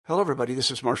Hello, everybody. This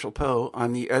is Marshall Poe.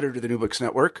 I'm the editor of the New Books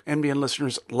Network. NBN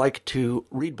listeners like to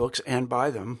read books and buy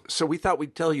them. So we thought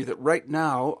we'd tell you that right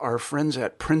now, our friends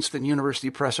at Princeton University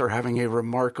Press are having a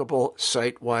remarkable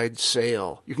site-wide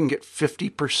sale. You can get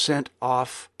 50%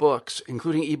 off books,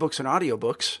 including ebooks and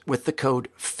audiobooks, with the code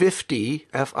 50,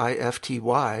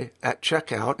 F-I-F-T-Y, at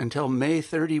checkout until May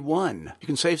 31. You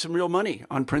can save some real money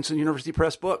on Princeton University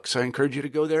Press books. I encourage you to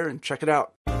go there and check it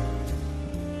out.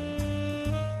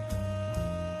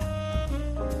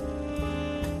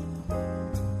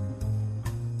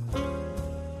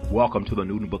 Welcome to the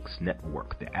New Books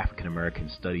Network, the African American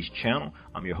Studies channel.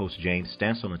 I'm your host, James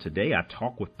Stansel, and today I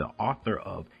talk with the author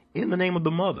of In the Name of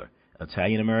the Mother,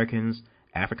 Italian Americans,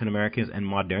 African Americans, and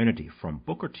Modernity, from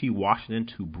Booker T. Washington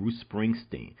to Bruce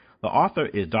Springsteen. The author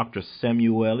is Dr.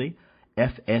 Samuele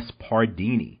F.S.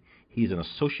 Pardini. He's an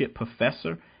associate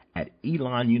professor at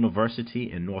Elon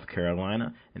University in North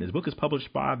Carolina, and his book is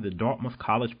published by the Dartmouth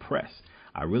College Press.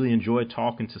 I really enjoyed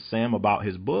talking to Sam about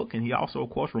his book, and he also, of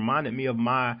course, reminded me of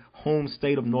my home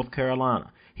state of North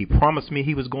Carolina. He promised me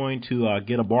he was going to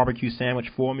get a barbecue sandwich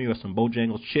for me or some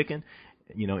Bojangles chicken,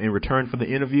 in return for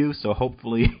the interview, so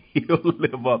hopefully he'll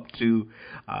live up to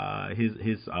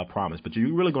his promise. But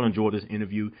you're really going to enjoy this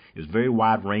interview. It was very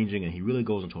wide-ranging, and he really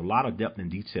goes into a lot of depth and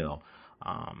detail,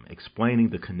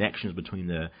 explaining the connections between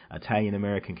the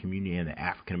Italian-American community and the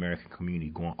African-American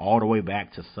community, going all the way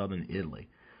back to southern Italy.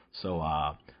 So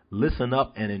listen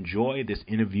up and enjoy this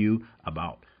interview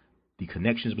about the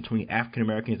connections between African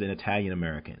Americans and Italian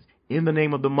Americans. In the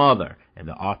Name of the Mother, and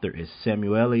the author is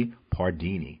Samuele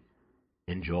Pardini.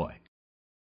 Enjoy.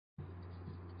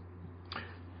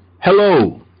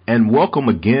 Hello, and welcome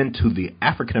again to the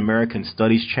African American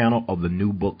Studies channel of the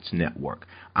New Books Network.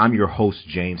 I'm your host,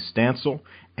 James Stansel,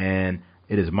 and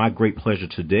it is my great pleasure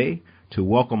today to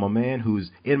welcome a man who's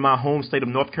in my home state of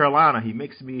North Carolina. He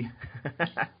makes me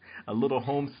a little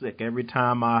homesick every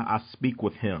time I speak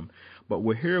with him. But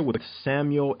we're here with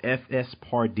Samuel F.S.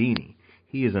 Pardini.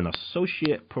 He is an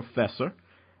associate professor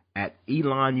at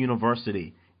Elon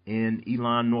University in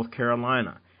Elon, North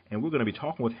Carolina. And we're going to be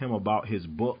talking with him about his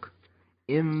book,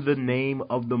 In the Name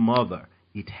of the Mother,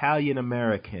 Italian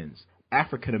Americans,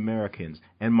 African Americans,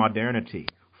 and Modernity,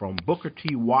 from Booker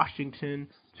T. Washington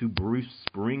to Bruce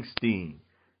Springsteen.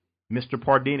 Mr.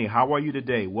 Pardini, how are you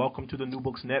today? Welcome to the New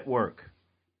Books Network.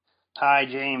 Hi,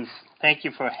 James. Thank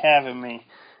you for having me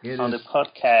on the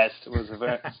podcast. It was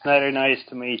very nice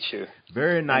to meet you.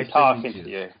 Very nice talking to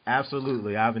you.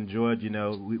 Absolutely. I've enjoyed,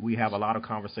 we have a lot of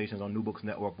conversations on New Books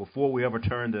Network before we ever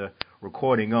turned the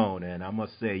recording on, and I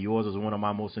must say yours is one of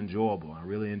my most enjoyable. I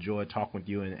really enjoyed talking with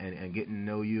you and getting to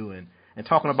know you and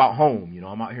talking about home.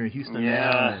 I'm out here in Houston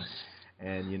now,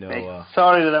 and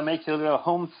sorry that I make you a little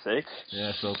homesick.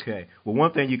 That's okay. Well,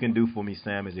 one thing you can do for me,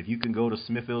 Sam, is if you can go to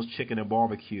Smithfield's Chicken and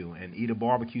Barbecue and eat a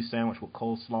barbecue sandwich with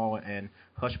coleslaw and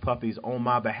hush puppies on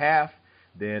my behalf,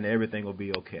 then everything will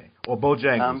be okay. Or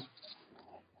Bojangles.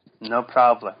 No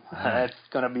problem. That's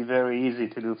going to be very easy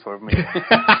to do for me.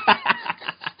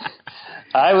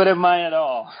 I wouldn't mind at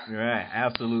all. Right,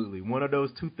 absolutely. One of those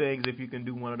two things. If you can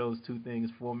do one of those two things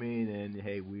for me, then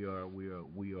hey, we are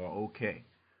okay.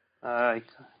 I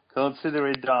consider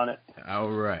it done. All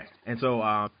right. And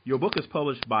so your book is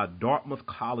published by Dartmouth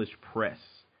College Press.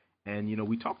 And,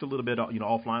 we talked a little bit,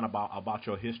 offline about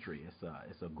your history.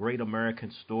 It's a great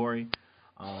American story,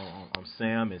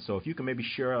 Sam. And so if you can maybe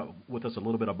share with us a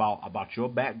little bit about your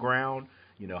background,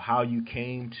 how you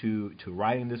came to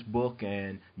writing this book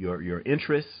and your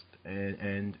interest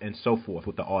and so forth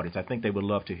with the audience. I think they would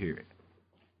love to hear it.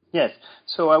 Yes.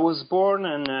 So I was born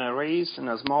and raised in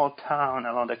a small town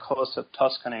along the coast of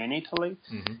Tuscany in Italy.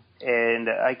 Mm-hmm. And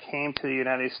I came to the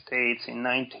United States in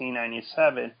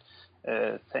 1997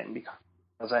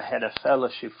 because I had a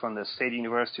fellowship from the State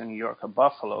University of New York at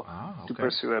Buffalo to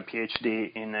pursue a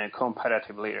PhD in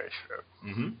comparative literature.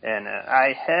 Mm-hmm. And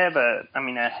I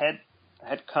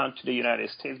had come to the United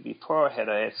States before. I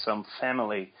had some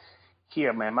family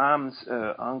here. My mom's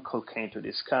uncle came to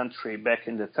this country back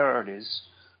in the 30s.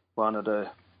 One of the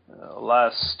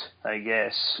last,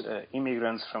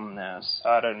 immigrants from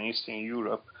Southern and Eastern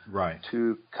Europe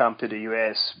to come to the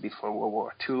U.S. before World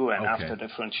War II, and after the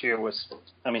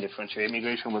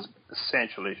immigration was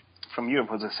essentially, from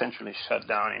Europe was essentially shut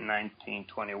down in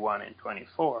 1921 and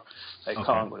 24 by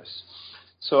Congress.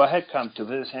 So I had come to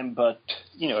visit him, but,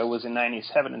 it was in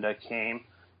 97 that I came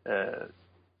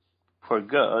for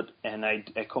good, and I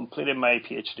completed my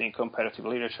PhD in comparative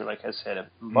literature, like I said,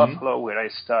 at Buffalo, where I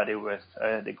studied with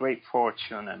the great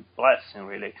fortune and blessing,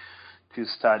 really, to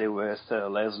study with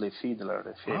Leslie Fiedler,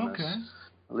 the famous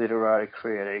literary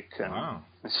critic and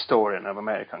historian of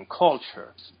American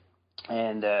culture.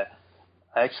 And I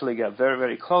actually got very,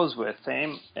 very close with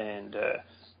him. And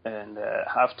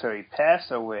after he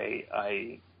passed away,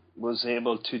 I was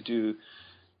able to do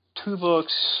 2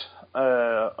 books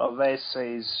of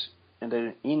essays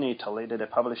in Italy that I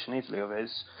published in Italy of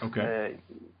his. Okay.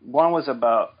 One was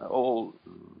about all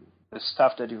the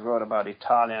stuff that he wrote about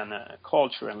Italian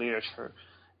culture and literature,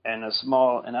 and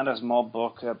another small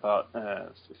book about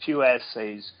a few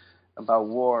essays about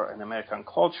war and American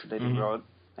culture that he wrote.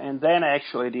 And then I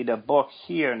actually did a book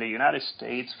here in the United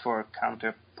States for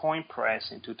Counterpoint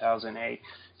Press in 2008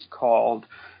 called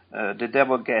The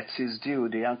Devil Gets His Due,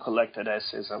 The Uncollected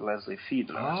Essays of Leslie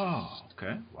Fiedler. Oh,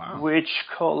 okay. Wow. Which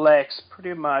collects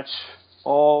pretty much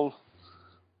not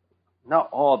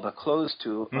all, but close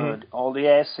to all the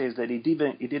essays that he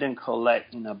didn't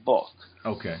collect in a book.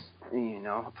 Okay.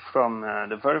 From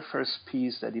the very first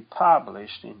piece that he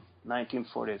published in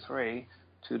 1943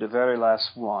 to the very last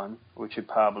one, which he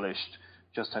published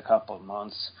just a couple of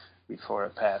months before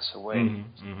he passed away,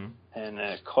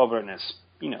 and covering a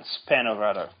span of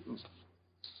rather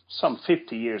some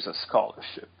 50 years of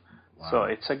scholarship. Wow. So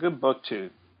it's a good book to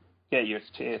get your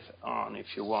teeth on if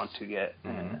you want to get,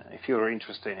 if you're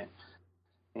interested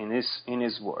in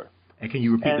his work. And can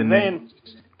you repeat the name?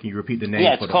 Can you repeat the name?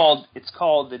 Yeah, it's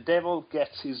called The Devil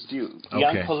Gets His Due, The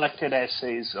Okay. Uncollected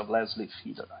Essays of Leslie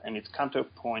Fiedler, and it's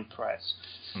Counterpoint Press,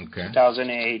 Okay.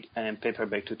 2008, and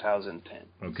paperback 2010.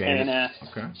 Okay. And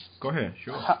okay. Go ahead.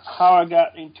 Sure. how I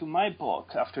got into my book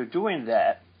after doing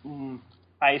that,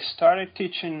 I started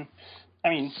teaching. I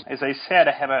mean, as I said,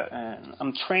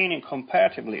 I'm trained in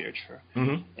comparative literature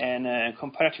and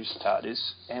comparative studies,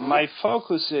 and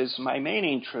my main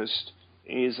interest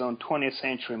is on 20th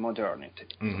century modernity,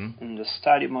 and the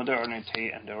study of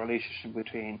modernity and the relationship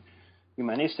between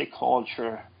humanistic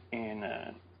culture in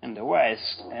the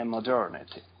West and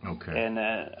modernity. Okay. And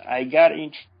I got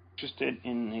interested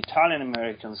in Italian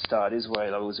American studies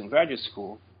while I was in graduate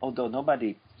school, although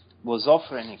nobody was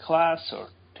offering any class or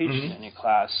teaching any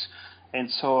class. And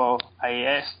so I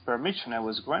asked permission, I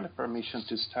was granted permission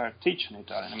to start teaching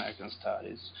Italian American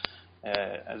studies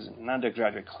as an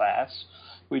undergraduate class,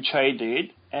 which I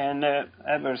did. And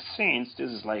ever since,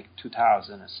 this is like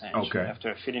 2000 essentially, after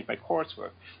I finished my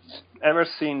coursework, ever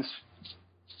since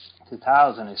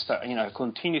 2000, I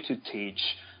continued to teach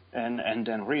and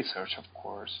then research, of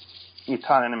course,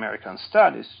 Italian American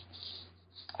studies.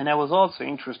 And I was also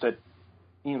interested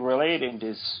in relating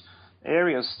this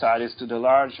area of studies to the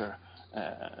larger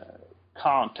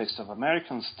context of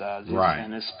American studies,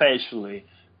 and especially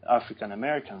African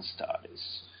American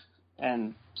studies.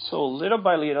 And so little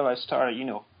by little, I started,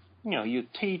 you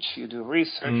teach, you do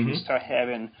research, you start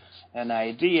having an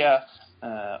idea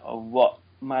of what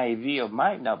my view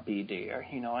might not be there,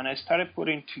 and I started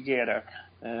putting together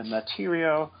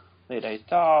material that I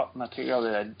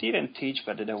I didn't teach,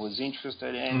 but that I was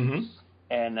interested in,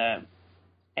 and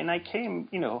I came,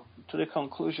 to the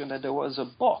conclusion that there was a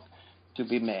book to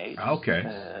be made. Okay.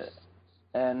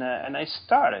 And I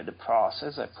started the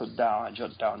process. I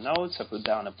jot down notes. I put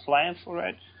down a plan for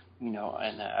it, and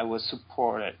I was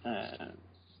supported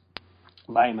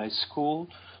by my school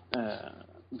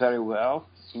very well.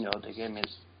 They gave me,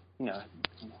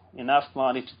 enough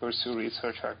money to pursue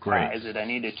research archives that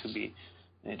needed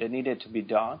to be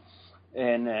done.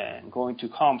 And going to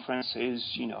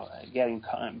conferences,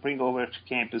 bring over to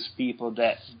campus people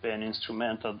that's been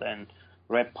instrumental, then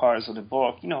read parts of the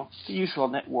book, the usual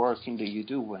networking that you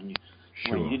do when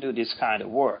you do this kind of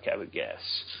work, I would guess.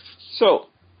 So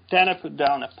then I put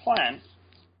down a plan.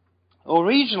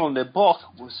 Originally, the book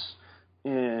was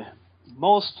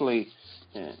mostly,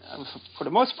 for the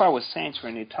most part, was centered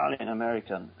in Italian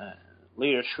American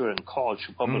literature and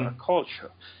culture, popular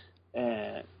culture.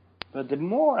 But the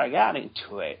more I got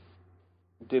into it,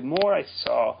 the more I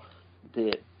saw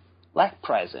the Black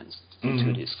presence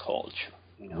into this culture.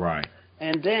 Right.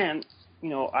 And then,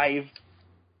 I've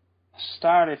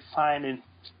started finding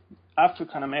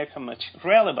African American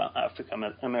relevant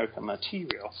African American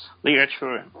material,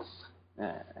 literature,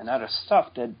 and other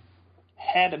stuff that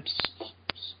had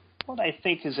what I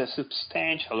think is a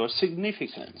substantial or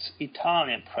significant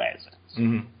Italian presence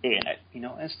in it.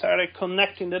 And started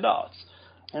connecting the dots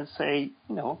and say,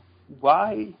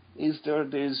 why is there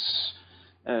this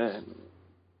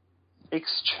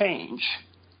exchange?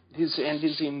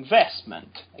 This investment.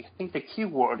 I think the key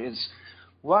word is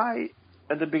why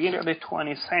at the beginning of the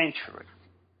 20th century,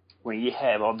 when you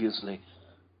have obviously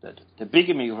the big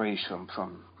immigration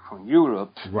from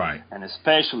Europe, and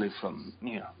especially from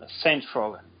the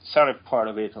central and southern part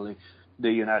of Italy,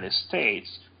 the United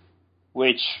States,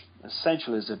 which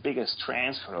essentially is the biggest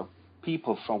transfer of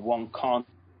people from one continent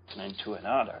into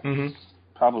another, Mm-hmm.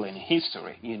 probably in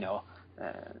history,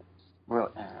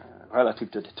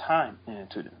 relative to the time,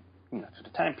 to the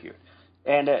time period.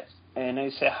 And I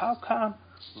say, how come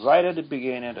right at the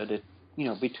beginning of the,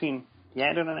 between the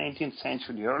end of the 19th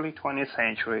century, the early 20th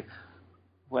century,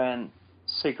 when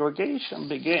segregation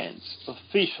begins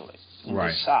officially in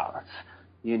right. the South,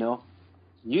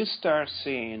 you start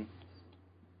seeing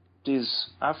this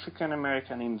African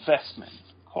American investment,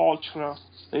 cultural,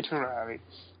 literary,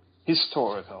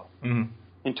 historical, mm-hmm.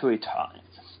 into Italian.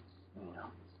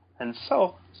 And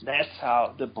so that's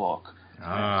how the book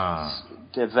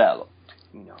developed.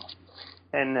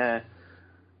 And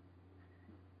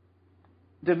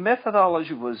the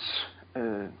methodology was,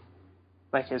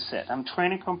 like I said, I'm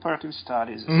training comparative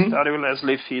studies. I studied with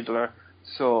Leslie Fiedler,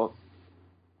 so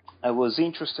I was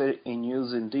interested in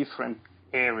using different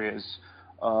areas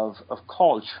of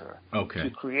culture to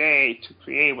create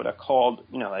what I called,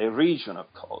 a region of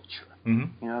culture.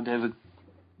 Mm-hmm. They would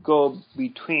go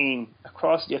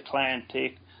across the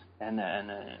Atlantic and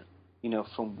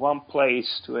from one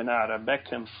place to another,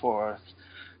 back and forth,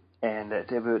 and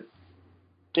they would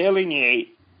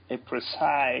delineate a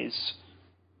precise,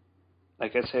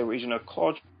 like I say, regional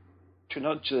culture,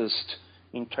 not just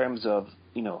in terms of,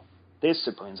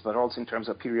 disciplines, but also in terms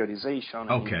of periodization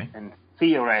and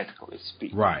theoretically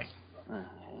speaking. Right.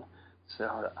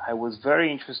 So I was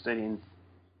very interested in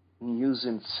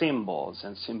using symbols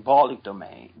and symbolic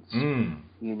domains,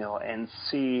 and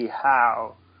see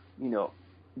how,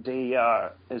 they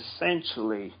are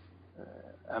essentially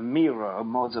a mirror of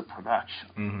modes of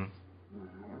production.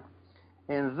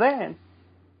 And then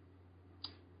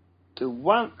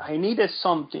I needed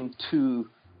something to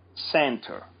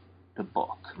center the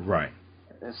book. Right.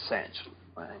 Essentially.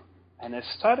 Right? And I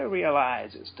started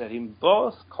realizing that in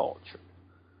both cultures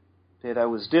that I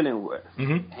was dealing with,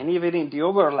 and even in the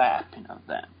overlapping of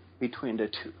them between the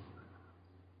two,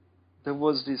 there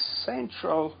was this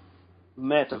central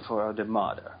metaphor of the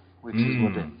mother, which is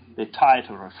what the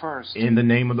title refers to. In the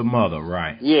name of the mother,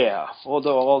 right. Yeah,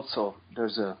 although also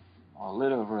there's a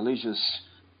little religious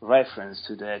reference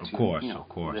to that. Of course, of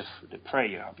course. The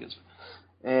prayer, obviously.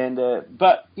 And,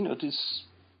 but,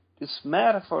 this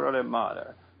metaphor of the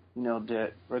mother,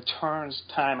 that returns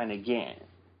time and again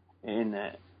in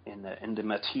the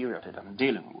material that I'm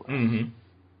dealing with.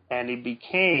 And it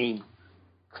became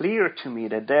clear to me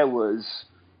that there was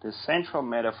the central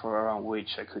metaphor around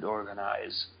which I could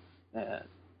organize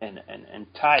and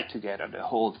tie together the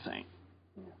whole thing,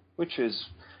 which is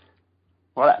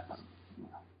what happened.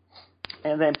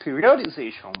 And then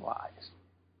periodization-wise,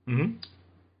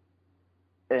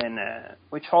 and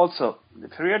which also, the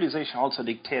periodization also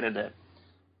dictated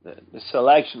the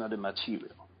selection of the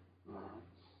material.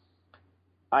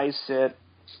 I said,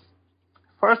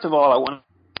 first of all, I want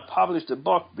to publish the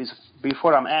book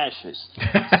before I'm ashes.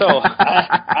 So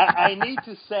I need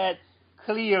to set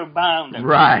clear boundaries.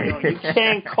 Right. You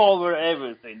can't cover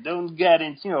everything. Don't get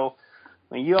into,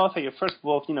 when you author your first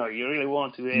book, you really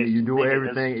want to you do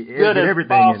everything, good as everything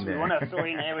possible. in there. You want to throw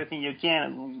in everything you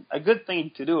can. A good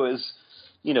thing to do is,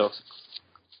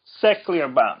 set clear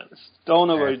boundaries. Don't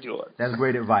overdo it. That's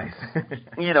great advice.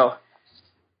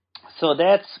 So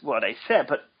that's what I said.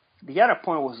 But the other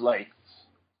point was like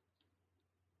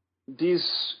this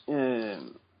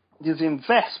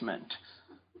investment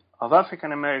of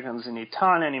African Americans and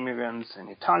Italian immigrants and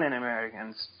Italian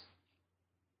Americans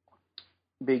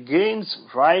begins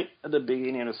right at the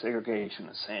beginning of segregation,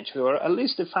 essentially, or at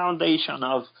least the foundation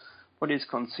of what is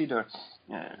considered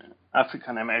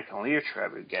African American literature, I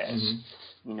would guess.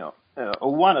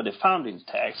 Or one of the founding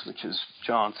texts, which is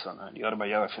Johnson and the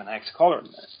Autobiography of an Ex-Colored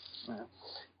Man.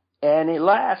 And it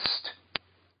lasts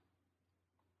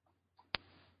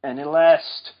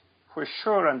for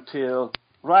sure until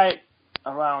right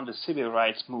around the civil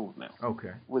rights movement.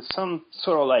 Okay. With some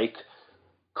sort of like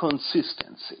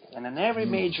consistency. And in every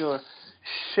major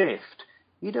shift,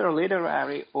 either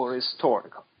literary or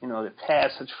historical, the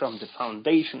passage from the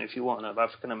foundation, if you want, of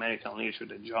African American literature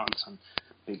that Johnson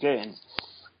began,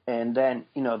 and then,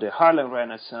 the Harlem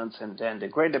Renaissance, and then the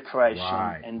Great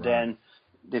Depression, then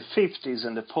the 50s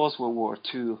and the post-World War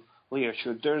II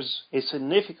literature, there's a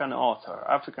significant author,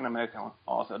 African American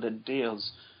author, that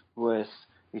deals with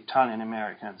Italian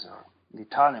Americans or the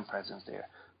Italian presence there.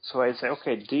 So I say,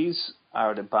 okay, these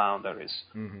are the boundaries,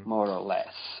 more or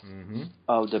less,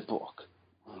 of the book.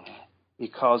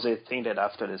 Because I think that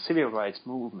after the civil rights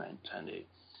movement and the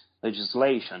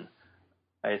legislation,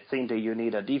 I think that you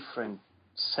need a different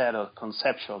set of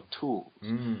conceptual tools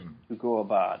to go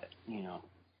about it,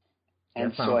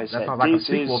 And so I said, that sounds like a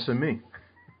sequel to me.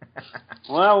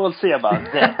 Well, we'll see about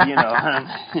that,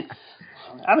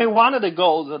 I mean, one of the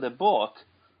goals of the book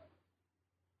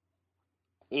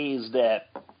is that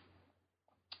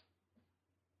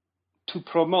to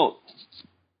promote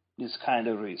this kind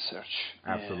of research.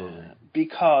 Absolutely.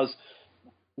 Because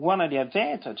one of the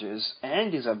advantages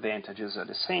and disadvantages at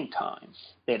the same time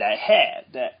that I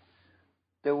had, that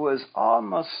there was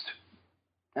almost,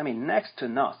 next to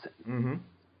nothing. Mm-hmm.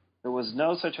 There was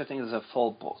no such a thing as a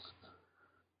full book.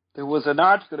 There was an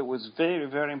article that was very,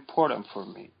 very important for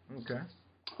me,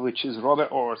 which is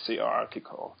Robert Orsi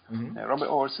article. Mm-hmm. Robert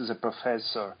Orsi is a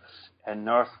professor at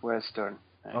Northwestern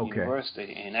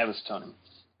University in Evanston,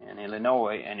 in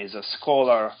Illinois, and is a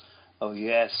scholar of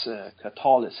U.S.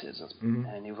 Catholicism. Mm-hmm.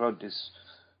 And he wrote this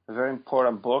very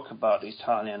important book about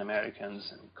Italian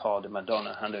Americans called The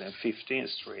Madonna 115th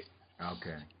Street.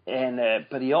 Okay. And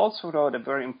but he also wrote a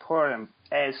very important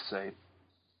essay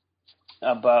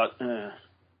about the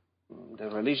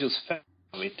religious faith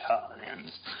of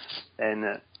Italians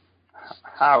and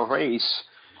how race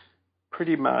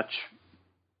pretty much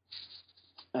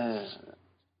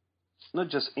not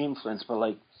just influenced, but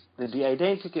like the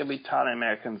identity of Italian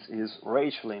Americans is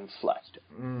racially inflected.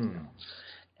 Mm.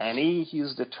 And he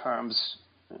used the terms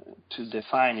to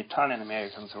define Italian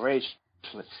Americans racially.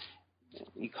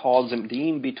 He calls them the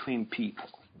in-between people.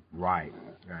 Right.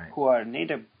 Who are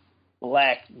neither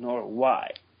black nor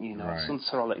white. Right. Some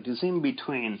sort of like this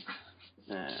in-between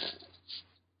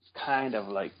kind of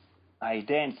like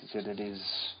identity that is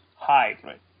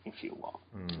hybrid, if you want.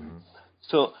 Mm-hmm.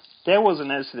 So that was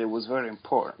an essay that was very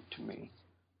important to me.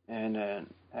 And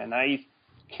I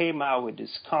came out with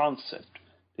this concept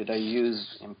that I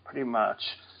use in pretty much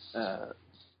the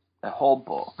whole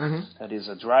book. Mm-hmm. That is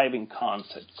a driving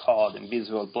concept called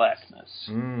invisible blackness.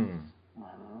 Mm.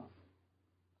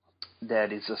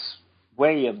 That is a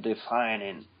way of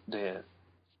defining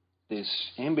this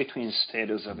in-between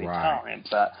status of Italian,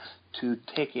 but to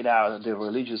take it out of the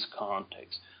religious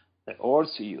context that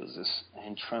Orsi uses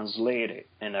and translate it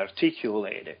and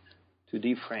articulate it to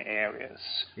different areas,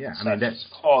 such as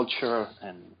culture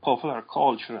and popular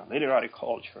culture and literary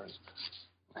culture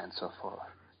and so forth.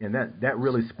 And that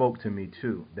really spoke to me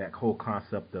too. That whole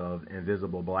concept of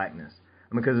invisible blackness.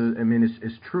 Because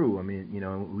it's true.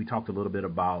 We talked a little bit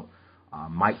about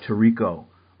Mike Tirico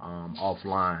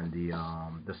offline,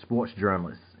 the sports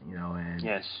journalist.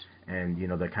 And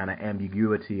the kind of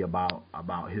ambiguity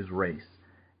about his race.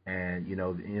 And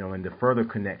and the further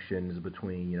connections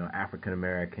between African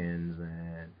Americans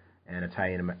and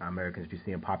Italian Americans you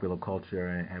see in popular culture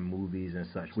and movies and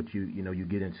such, which you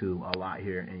get into a lot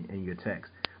here in your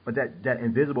text. But that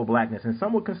invisible blackness, and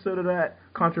some would consider that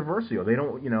controversial. They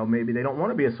don't maybe they don't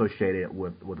want to be associated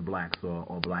with blacks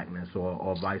or blackness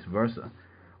or vice versa.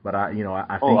 But I think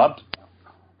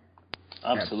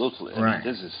absolutely. Right.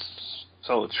 This is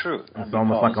so true. It's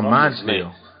almost like a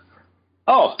minefield.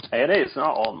 Oh, it is,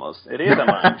 not almost. It is a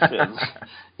minefield.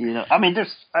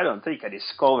 I don't think I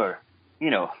discover,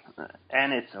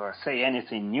 anything or say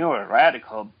anything new or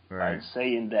radical by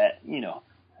saying that,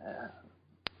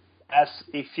 as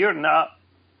if you're not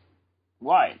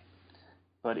white,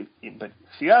 but if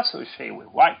you associate with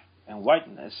white and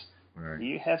whiteness,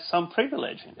 you have some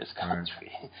privilege in this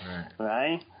country,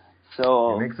 right?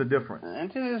 So it makes a difference. And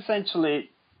this is essentially,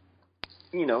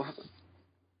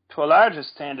 to a large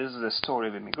extent, this is the story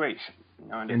of immigration.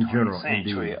 In the 20th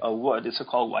century, of what the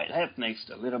so-called white ethnics,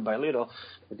 that little by little,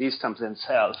 distance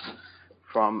themselves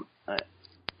from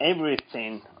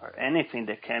everything or anything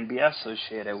that can be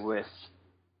associated with,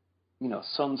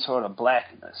 some sort of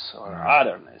blackness or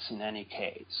otherness in any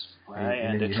case, right?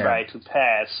 And they try to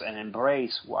pass and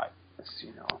embrace whiteness,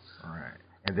 Right.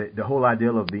 And the whole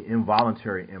idea of the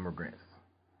involuntary immigrants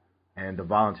and the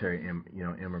voluntary,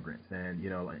 immigrants, and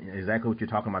exactly what you're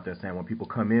talking about there, Sam. When people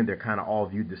come in, they're kind of all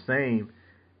viewed the same,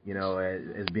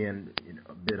 as being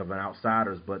a bit of an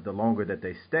outsiders. But the longer that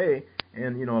they stay,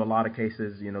 and in a lot of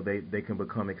cases, they can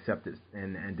become accepted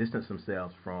and distance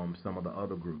themselves from some of the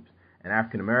other groups. And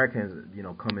African Americans,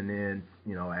 coming in,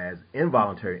 as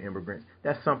involuntary immigrants,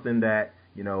 that's something that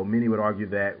many would argue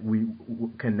that we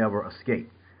can never escape.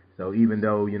 So even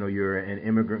though, you're an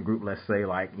immigrant group, let's say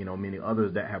like, many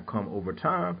others that have come over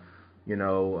time,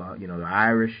 the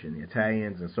Irish and the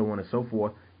Italians and so on and so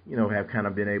forth, have kind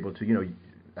of been able to,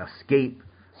 escape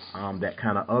that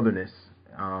kind of otherness.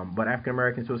 But African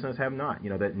Americans, to a sense, have not.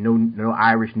 That no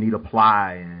Irish need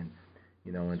apply, and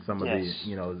and some of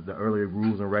the earlier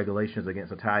rules and regulations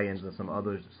against Italians and some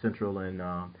other Central and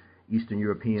Eastern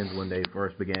Europeans when they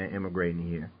first began immigrating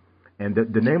here. And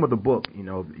the name of the book,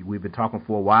 we've been talking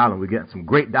for a while, and we're getting some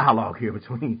great dialogue here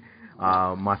between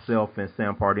myself and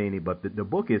Sam Pardini. But the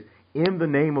book is In the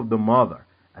Name of the Mother,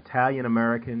 Italian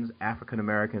Americans, African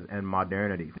Americans, and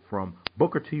Modernity, from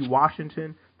Booker T.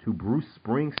 Washington to Bruce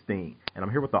Springsteen. And I'm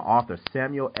here with the author,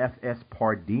 Samuel F.S.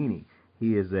 Pardini.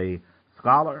 He is a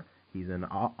scholar, he's an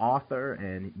author,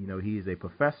 and he is a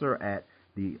professor at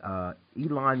the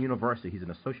Elon University. He's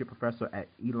an associate professor at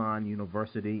Elon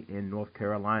University in North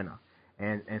Carolina.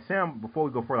 And Sam, before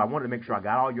we go further, I wanted to make sure I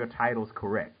got all your titles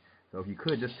correct. So if you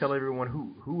could just tell everyone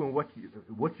who and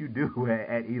what you do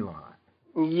at Elon.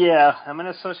 Yeah, I'm an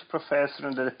associate professor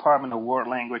in the Department of World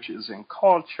Languages and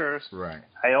Cultures. Right.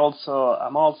 I'm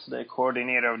also the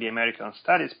coordinator of the American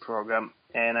Studies program,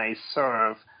 and I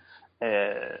serve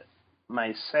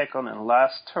my second and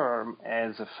last term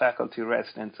as a faculty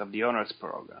resident of the honors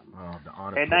program. Oh, the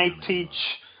honors and program.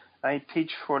 I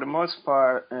teach for the most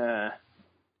part.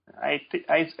 I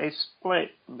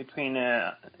split between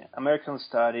American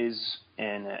Studies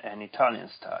and Italian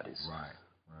Studies. Right.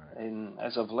 And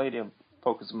as of late, I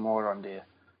focus more on the,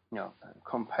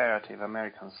 comparative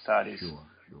American Studies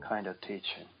kind of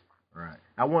teaching. Right.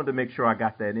 I wanted to make sure I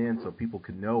got that in so people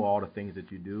could know all the things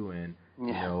that you do, and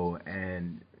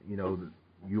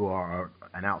you are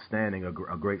an outstanding, a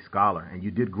great scholar, and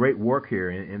you did great work here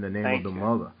in the name of the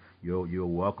mother. You're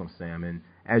welcome, Sam. And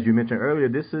as you mentioned earlier,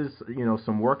 this is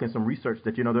some work and some research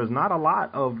that there's not a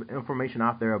lot of information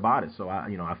out there about it. So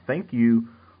I thank you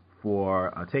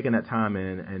for taking that time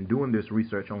and doing this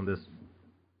research on this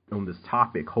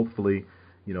topic. Hopefully,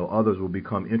 others will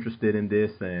become interested in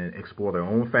this and explore their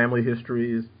own family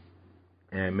histories,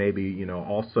 and maybe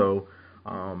also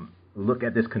look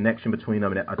at this connection between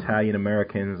Italian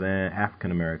Americans and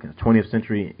African Americans, 20th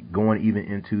century going even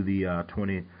into the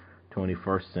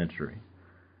 21st century.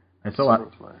 And so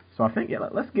I think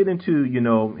let's get into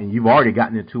and you've already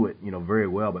gotten into it very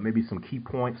well, but maybe some key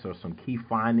points or some key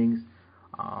findings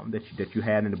that you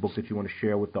had in the book that you want to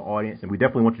share with the audience. And we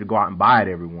definitely want you to go out and buy it,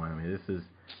 everyone. I mean,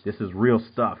 this is real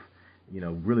stuff,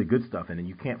 really good stuff, and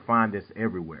you can't find this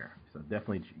everywhere. So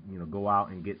definitely go out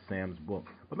and get Sam's book.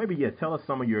 But maybe tell us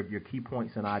some of your key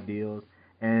points and ideas,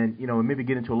 and maybe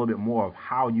get into a little bit more of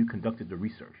how you conducted the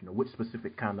research. Which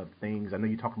specific kind of things. I know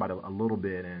you talked about it a little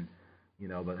bit, and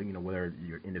but whether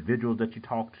you're individuals that you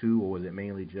talk to, or was it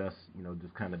mainly just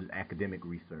just kind of this academic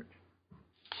research?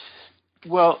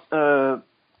 Well,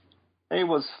 it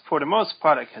was for the most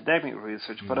part academic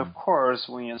research, but of course,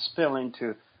 when you spill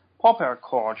into popular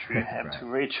culture, you have to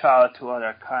reach out to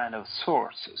other kind of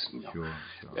sources. Sure.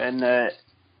 And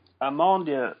among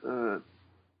the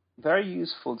very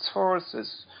useful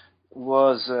sources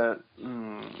was some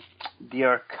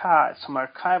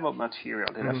archival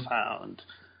material that I found.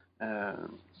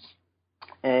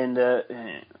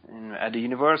 At the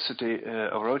University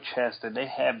of Rochester, they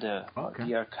have the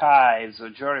archives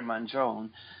of Jerry Mangione,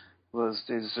 was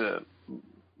this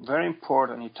very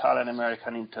important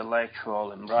Italian-American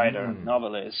intellectual and writer and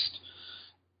novelist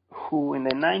who in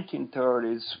the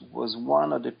 1930s was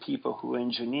one of the people who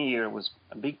was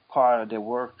a big part of the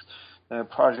work, the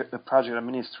project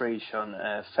administration,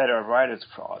 Federal Writers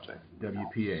Project.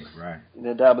 WPA, right.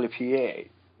 The WPA.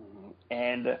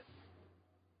 And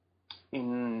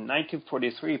in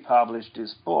 1943 published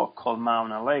this book called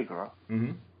Mount Allegro,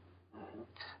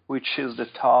 which is the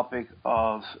topic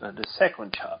of the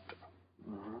second chapter.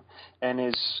 And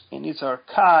in his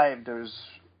archive, there's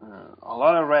a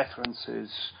lot of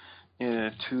references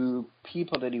to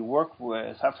people that he worked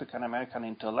with, African-American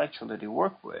intellectuals that he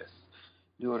worked with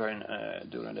during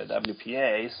the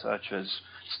WPA, such as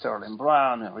Sterling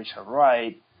Brown, and Richard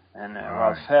Wright, and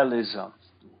Ralph Ellison.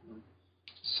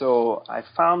 So I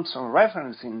found some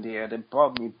reference in there that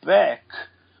brought me back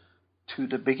to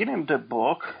the beginning of the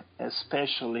book,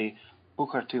 especially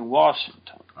Booker T.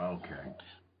 Washington,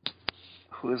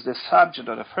 who is the subject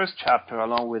of the first chapter,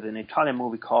 along with an Italian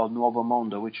movie called Nuovo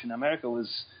Mondo, which in America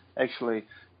was actually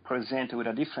presented with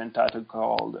a different title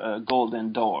called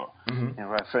Golden Door, in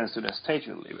reference to the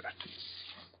Statue of Liberty.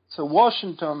 So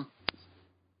Washington,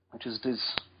 which is this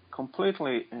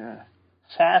completely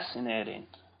fascinating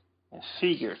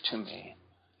figure to me.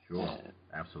 Sure,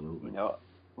 absolutely.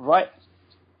 Right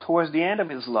towards the end of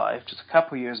his life, just a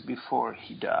couple years before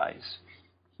he dies,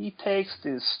 he takes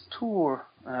this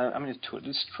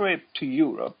this trip to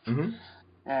Europe,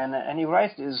 and he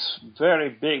writes this very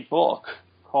big book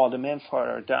called The Man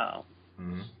Farther Down,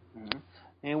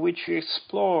 in which he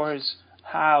explores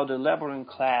how the laboring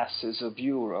classes of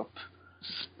Europe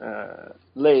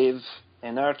live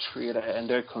and are treated and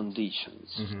their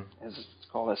conditions. As it's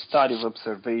called a study of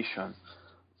observation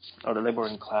of the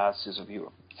laboring classes of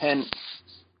Europe. And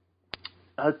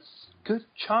a good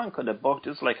chunk of the book,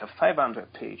 just like a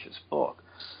 500 pages book,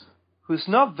 who's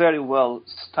not very well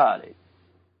studied,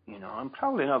 and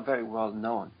probably not very well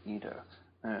known either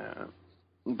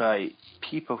by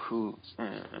people who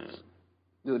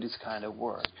do this kind of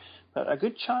work. But a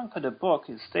good chunk of the book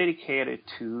is dedicated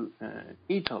to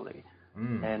Italy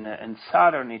and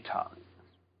southern Italy.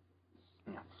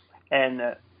 And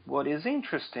what is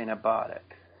interesting about it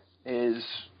is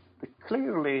that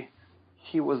clearly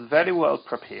he was very well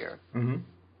prepared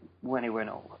when he went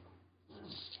over.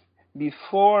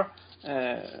 Before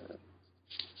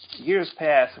years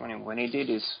passed, when he did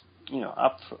his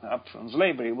up from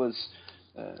slavery,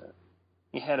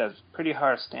 he had a pretty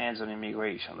hard stance on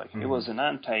immigration. Like it was an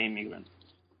anti-immigrant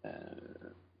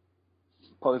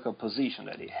political position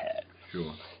that he had.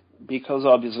 Sure. Because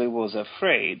obviously he was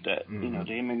afraid that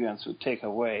the immigrants would take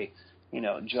away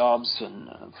jobs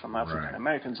from African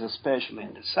Americans, especially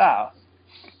in the South.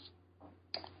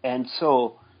 And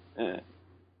so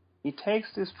he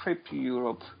takes this trip to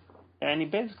Europe, and he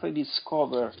basically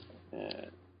discovers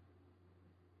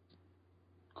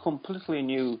completely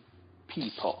new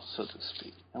people, so to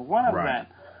speak. And one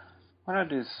of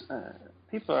these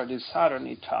people are these Southern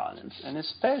Italians, and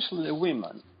especially the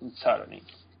women in Southern Italy.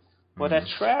 What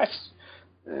attracts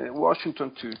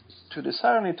Washington to the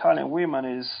Southern Italian women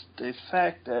is the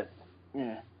fact that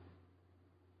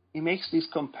he makes this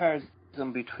comparison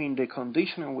between the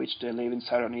condition in which they live in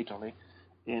Southern Italy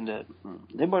and the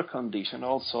labor condition,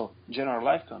 also general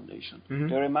life condition,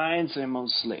 that reminds him of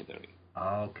slavery.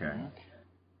 Okay.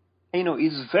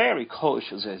 He's very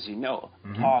cautious, as you know,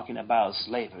 talking about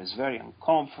slavery. It's very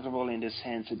uncomfortable in the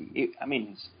sense that,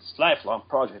 his lifelong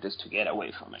project is to get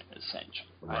away from it, essentially,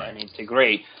 and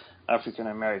integrate African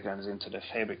Americans into the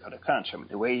fabric of the country.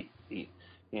 The way he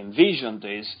envisioned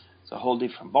this is a whole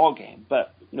different ballgame.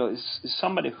 But, it's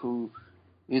somebody who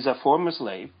is a former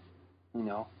slave,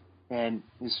 and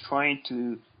is trying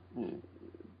to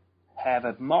have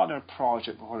a modern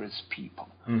project for his people.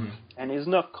 And he's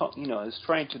not, he's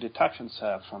trying to detach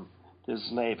himself from the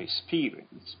slave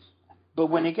experience. But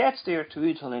when he gets there to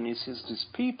Italy and he sees these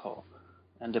people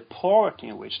and the poverty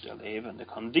in which they live and the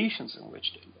conditions in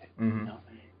which they live,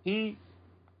 he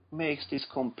makes this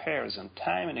comparison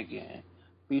time and again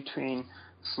between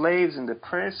slaves in the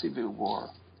pre-Civil War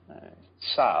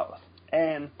South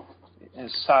and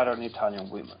Southern Italian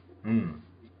women.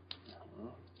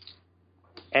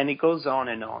 And it goes on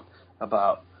and on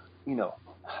about,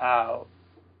 how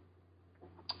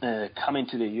coming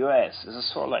to the U.S. is a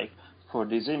sort of like, for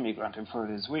these immigrants and for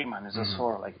these women, is a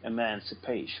sort of like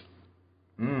emancipation.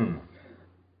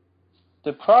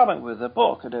 The problem with the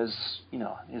book is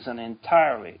an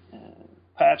entirely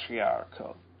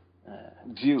patriarchal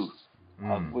view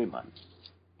of women,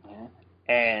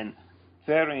 and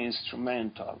very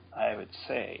instrumental, I would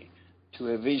say, to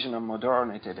a vision of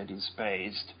modernity that is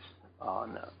based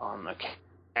on a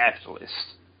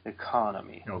capitalist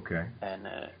economy,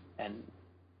 and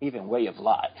even way of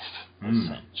life,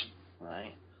 essentially,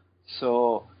 right?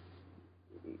 So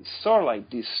it sort of like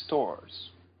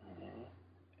distorts,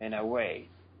 in a way,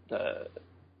 the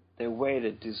way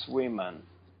that these women.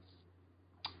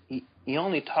 He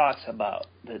only talks about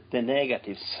the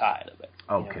negative side of it.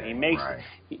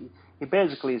 He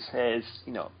basically says,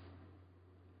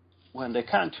 when they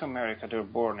come to America, they're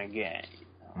born again,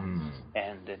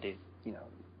 and that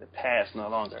the past no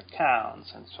longer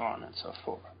counts, and so on and so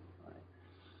forth. Right?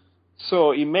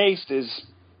 So he makes this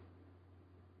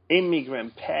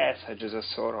immigrant passage as a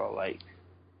sort of like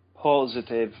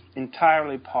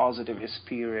entirely positive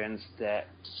experience that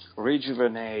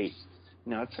rejuvenates.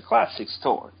 It's a classic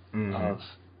story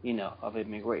of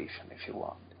immigration, if you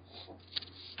want.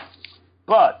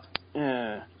 But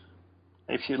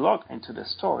if you look into the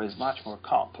story, it's much more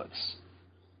complex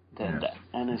than that,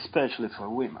 and especially for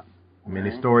women.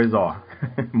 Many stories are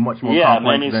much more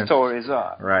complex stories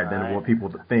are than what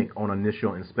people think on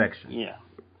initial inspection. Yeah,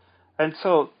 and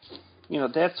so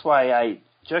that's why I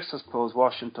juxtapose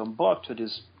Washington book to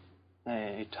this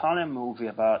Italian movie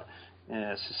about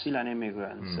Sicilian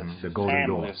immigrants, the Golden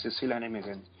Door of Sicilian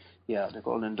immigrants. Yeah, the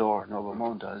Golden Door, Novo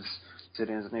Mondo, is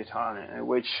in Italian, in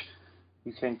which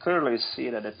you can clearly see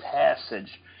that the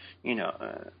passage,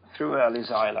 through Ellis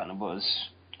Island was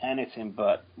anything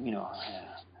but,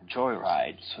 a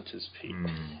joyride, so to speak,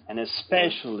 and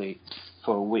especially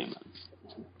for women.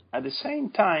 At the same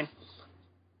time,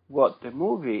 what the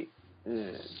movie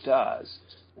does,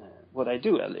 what I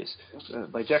do at least,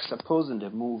 by juxtaposing the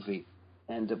movie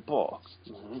and the book,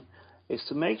 is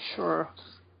to make sure,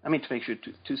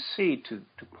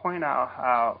 to point out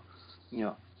how,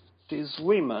 these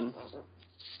women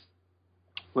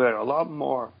were a lot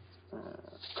more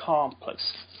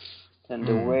complex than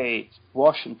the way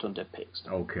Washington depicts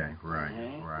them. Okay,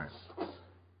 right.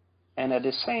 and at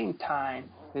the same time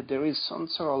that there is some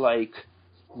sort of like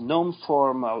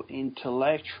non-formal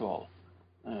intellectual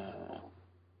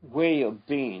way of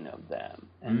being of them,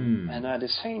 and at the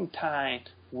same time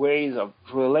ways of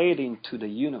relating to the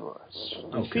universe,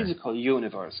 the physical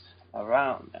universe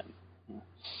around them,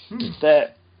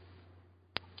 that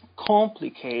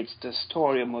complicates the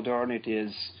story of modernity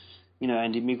as,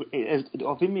 and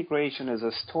of immigration as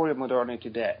a story of modernity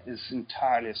that is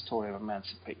entirely a story of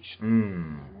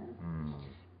emancipation.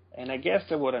 And I guess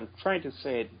that what I'm trying to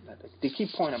say, the key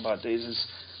point about this is,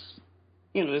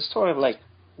 the story of like,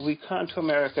 we come to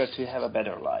America to have a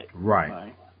better life.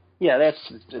 Right. Yeah,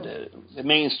 that's the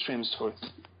mainstream story.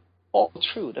 All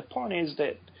true. The point is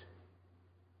that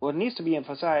what needs to be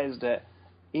emphasized that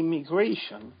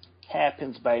immigration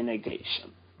happens by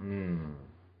negation.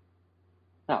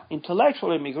 Now,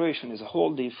 intellectual immigration is a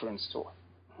whole different story.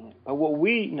 But what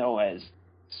we know as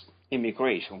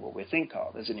immigration, what we think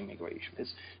of as an immigration,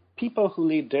 is people who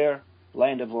leave their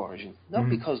land of origin, not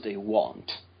because they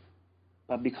want,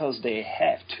 but because they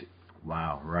have to.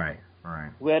 Wow, right.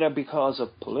 Whether because of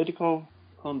political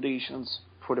conditions,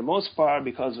 for the most part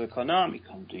because of economic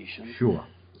conditions. Sure.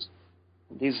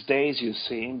 These days you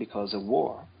see because of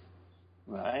war,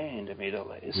 right, in the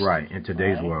Middle East. Right, in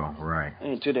today's world, right.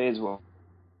 In today's world.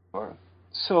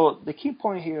 So the key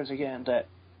point here is, again, that,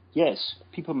 yes,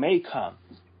 people may come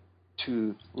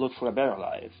to look for a better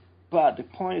life, but the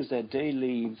point is that they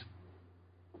leave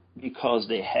because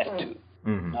they have to,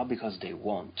 not because they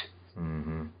want to,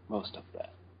 most of them,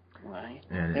 right?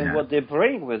 And what they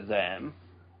bring with them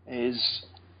is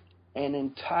an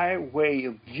entire way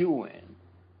of viewing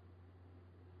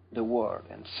the world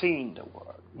and seeing the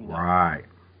world. Right.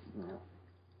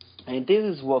 And this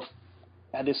is what,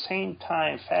 at the same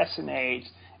time, fascinates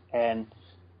and,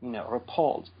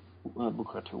 repulsed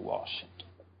Booker T. Washington.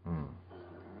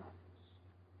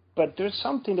 But there's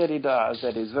something that he does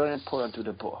that is very important to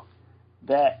the book,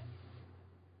 that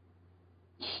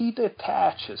he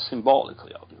detaches,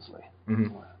 symbolically, obviously,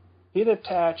 he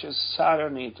detaches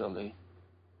southern Italy,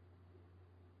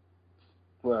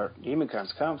 where the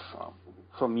immigrants come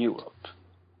from Europe.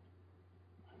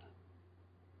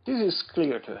 This is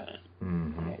clear to him.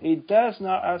 He does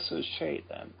not associate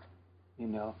them,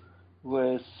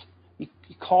 with, he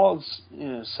calls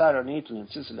southern Italy and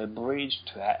Sicily a bridge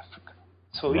to Africa.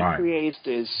 So he creates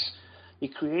this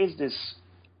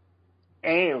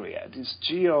area, this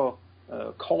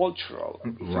cultural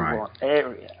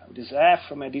area, this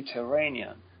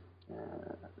Afro-Mediterranean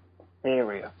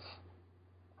area,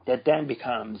 that then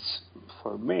becomes,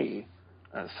 for me,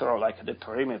 sort of like the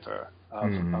perimeter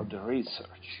of the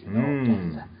research,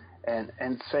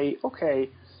 and say, okay,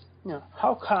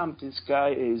 how come this guy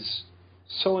is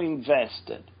so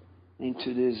invested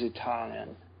into these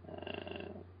Italian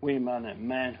women and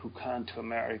men who come to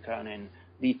America and in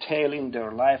detailing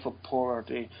their life of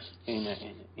poverty in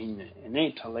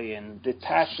Italy and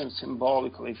detaching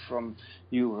symbolically from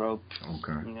Europe.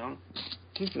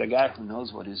 This is a guy who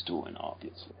knows what he's doing,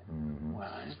 obviously.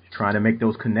 Right? Trying to make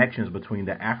those connections between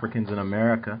the Africans in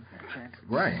America,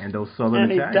 right, and those Southern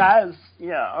Italians. And he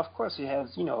does, of course he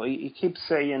has, he keeps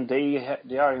saying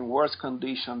they are in worse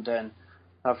condition than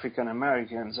African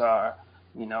Americans are,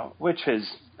 which is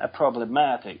a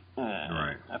problematic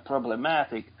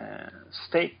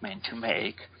statement to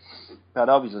make, but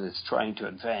obviously it's trying to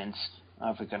advance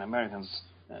African Americans,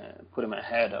 put them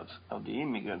ahead of the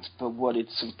immigrants. But what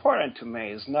it's important to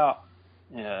me is not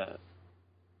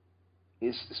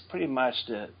is pretty much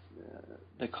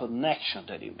the connection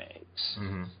that he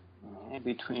makes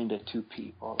between the two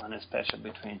people, and especially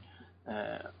between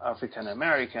African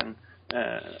American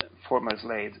former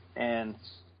slaves and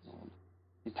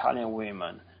Italian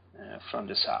women from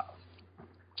the South.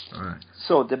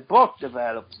 So the book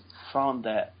developed from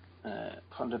that,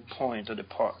 from the point of the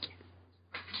party.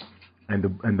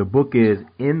 And the book is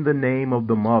In the Name of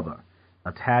the Mother,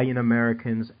 Italian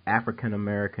Americans, African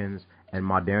Americans, and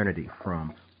Modernity,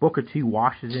 from Booker T.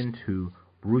 Washington to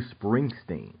Bruce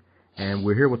Springsteen. And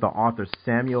we're here with the author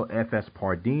Samuel F.S.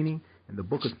 Pardini, and the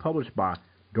book is published by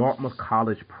Dartmouth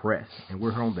College Press. And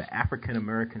we're here on the African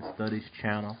American Studies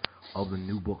channel of the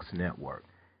New Books Network.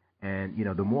 And,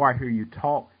 the more I hear you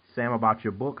talk, Sam, about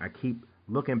your book, I keep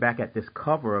looking back at this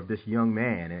cover of this young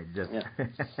man. It just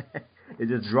it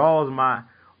just draws my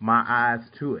eyes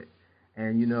to it.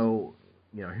 And,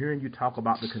 hearing you talk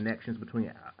about the connections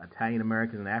between Italian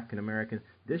Americans and African Americans,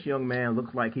 this young man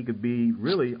looks like he could be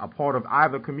really a part of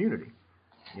either community.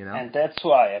 And that's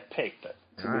why I picked it,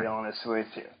 to be honest with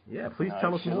you. Yeah, please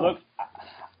tell us more. Look,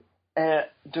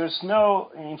 there's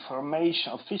no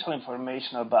official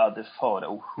information about the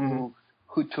photo,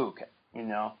 who took it,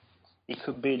 It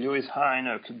could be Louis Hine,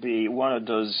 or it could be one of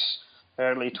those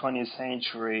early 20th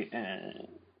century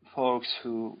folks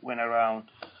who went around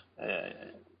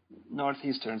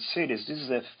northeastern cities. This is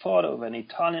a photo of an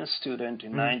Italian student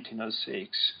in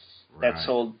 1906. Right. That's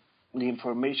all the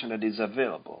information that is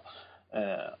available.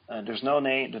 And there's no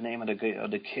name, the name of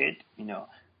the kid,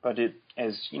 but it,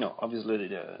 as obviously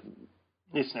the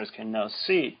listeners can now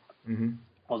see it.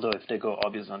 Although if they go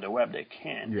obviously on the web, they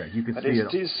can. Yeah, you can but see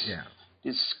it's it.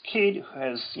 This kid who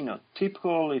has,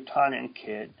 typical Italian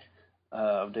kid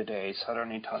of the day,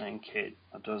 Southern Italian kid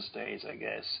of those days, I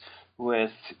guess, with,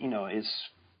 his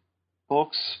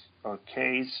books or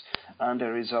case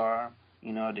under his arm,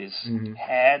 this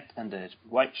hat and the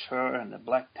white shirt and the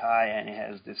black tie, and he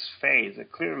has this face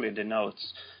that clearly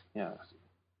denotes,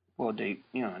 what they,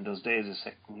 in those days is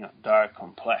dark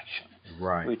complexion.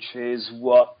 Right. Which is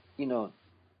what,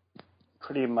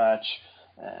 pretty much,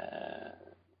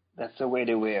 that's the way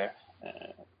they were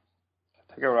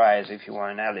categorized, if you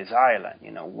want, in Ellis Island.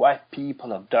 White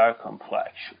people of dark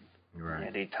complexion,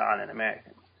 right. The Italian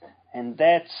Americans, and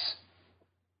that's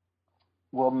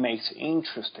what makes it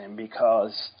interesting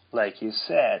because, like you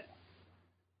said,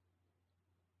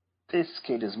 this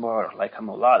kid is more like a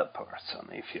mulatto person.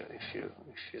 If you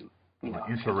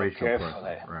interracial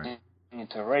carefully, person, right?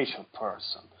 Interracial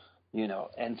person,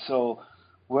 and so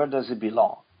where does it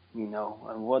belong,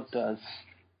 and what does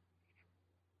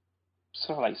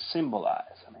sort of like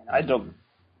symbolize? I mean, I don't.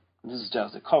 This is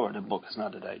just the cover of the book. It's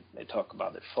not that I talk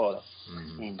about the photo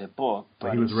in the book.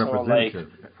 But he was representative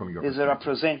from your perspective. It's a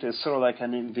representative, sort of like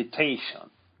an invitation,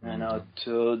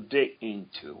 to dig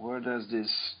into where does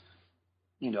this,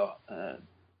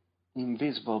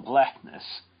 invisible blackness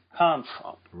come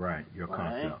from? Right, your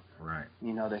concept, right.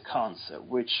 The concept,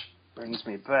 which brings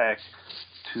me back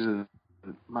to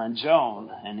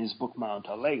Mangione and his book Mount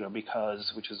Allegro,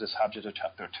 which is the subject of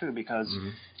chapter 2, because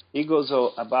he goes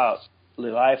about the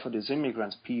life of these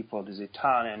immigrants, people, this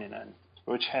Italian in a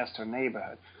Rochester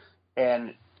neighborhood.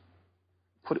 And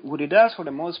what he does for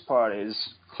the most part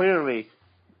is clearly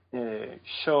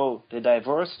show the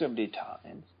diversity of the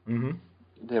Italians,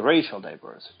 the racial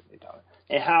diversity of the Italians,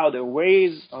 and how the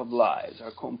ways of lives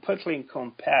are completely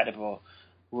incompatible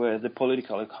with the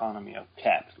political economy of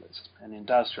capitalism and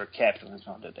industrial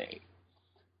capitalism of the day.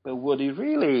 But what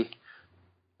really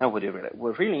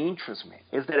interests me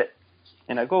is that,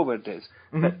 and I go over this,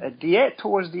 but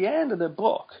towards the end of the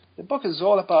book is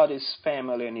all about his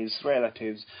family and his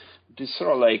relatives, this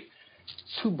sort of like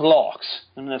 2 blocks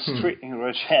in a street in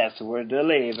Rochester where they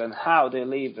live and how they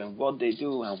live and what they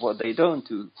do and what they don't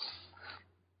do.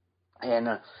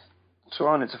 And so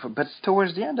on and so forth. But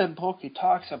towards the end of the book, he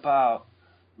talks about,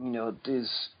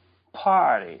 this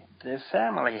party the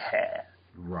family had.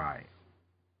 Right.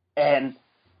 And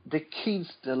the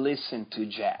kids that listen to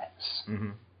jazz.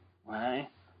 Right?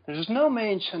 There's no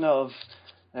mention of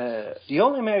the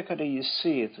only America that you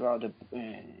see throughout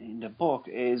in the book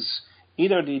is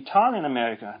either the Italian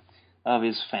America of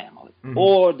his family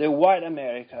or the white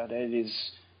America that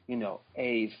is,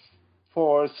 a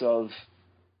force of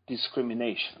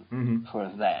discrimination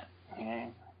for that. Okay?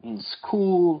 In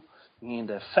school, in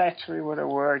the factory where they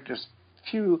work, there's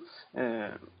few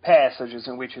passages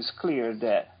in which it's clear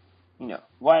that,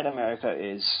 white America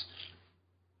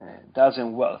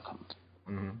doesn't welcome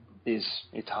these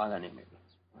Italian immigrants.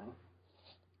 Right?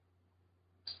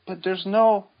 But there's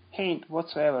no hint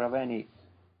whatsoever of any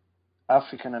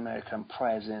African American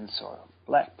presence or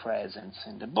black presence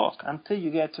in the book until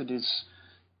you get to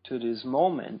this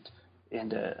moment in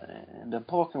the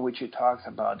book in which he talks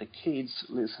about the kids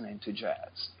listening to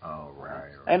jazz. Oh,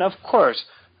 right. And of course,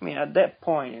 at that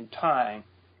point in time,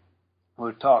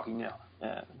 we're talking,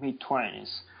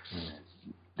 mid-20s.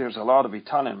 There's a lot of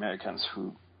Italian Americans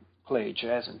who play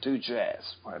jazz and do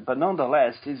jazz, right? But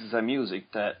nonetheless, this is a music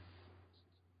that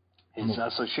is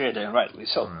associated, and rightly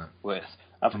so, with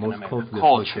African American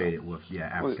culture. Associated with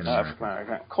African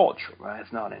American culture, right?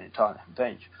 It's not an Italian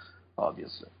invention,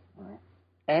 obviously, right?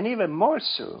 And even more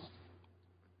so,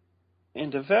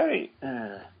 at the very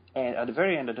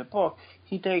end of the book,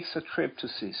 he takes a trip to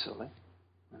Sicily,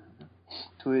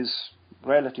 to his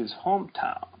relative's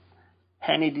hometown,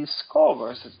 and he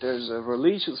discovers that there's a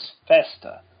religious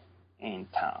festa in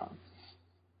town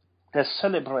that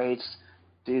celebrates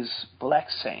this black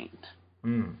saint,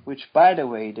 which, by the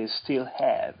way, they still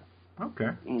have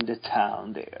in the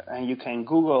town there. And you can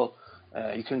Google,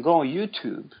 you can go on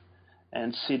YouTube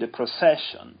and see the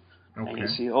procession, and you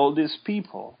see all these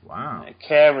people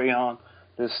carry on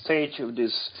the statue of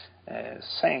this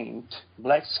saint,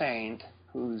 black saint,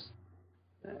 whose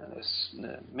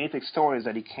the mythic stories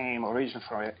that he came originally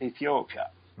from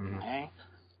Ethiopia. Okay?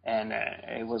 and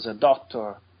he was a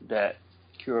doctor that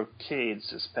cured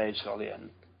kids, especially,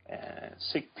 and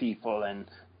sick people, and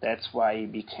that's why he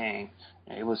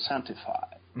was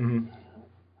sanctified. Mm-hmm.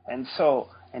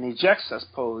 And he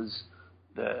juxtaposed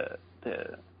the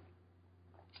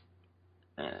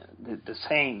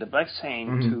black saint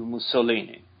mm-hmm. to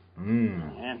Mussolini,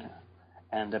 Mm.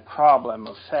 and the problem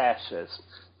of fascism.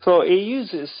 So he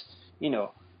uses, in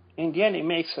the end, he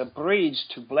makes a bridge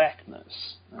to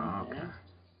blackness. Okay.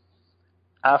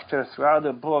 After throughout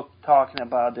the book talking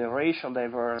about the racial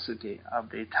diversity of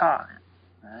the time,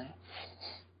 right?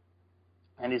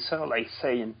 And it's sort of like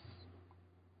saying,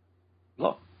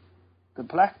 look, the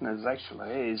blackness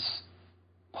actually is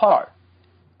part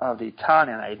of the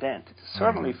Italian identity,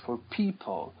 certainly for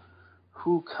people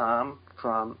who come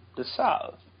from the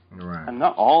South. Right. And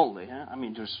not only, I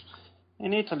mean,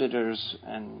 in Italy,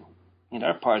 and in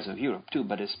other parts of Europe too,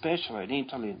 but especially in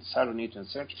Italy, in southern Italy,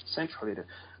 and central Italy,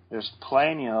 there's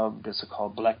plenty of the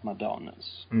so-called black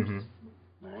Madonnas. Mm-hmm.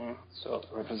 Right? So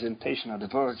representation of the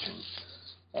Virgin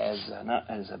as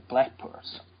a black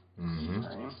person. Mm-hmm.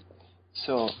 Right?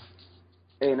 So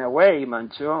in a way,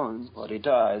 Mangione, what he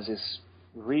does is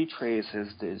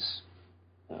retraces this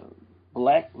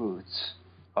black roots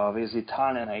of his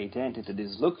Italian identity that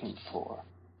he's looking for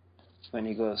when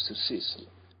he goes to Sicily.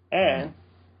 And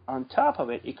on top of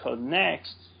it, he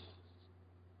connects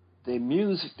the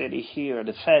music that he hears,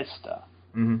 the festa,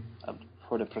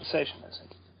 for the processionism,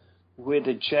 with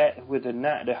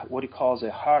what he calls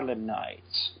the Harlem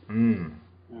Nights.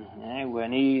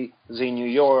 When he was in New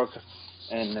York,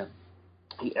 and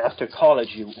after college,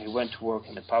 he went to work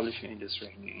in the publishing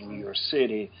industry in New York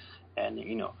City, and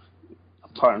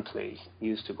apparently he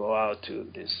used to go out to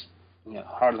this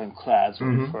Harlem class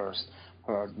where he first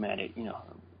heard many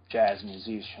jazz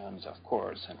musicians, of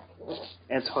course,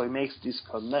 and so he makes this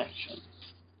connection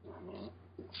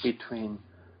between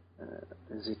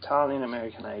his Italian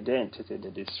American identity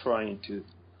that he's trying to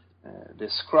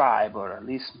describe or at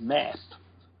least map,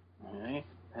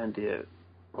 and the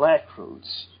black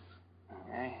roots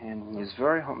in his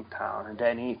very hometown, and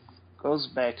then he goes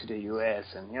back to the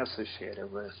U.S. and he associates it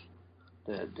with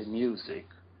the music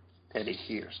that he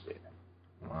hears there.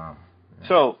 Wow. Yeah.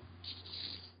 So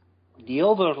the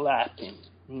overlapping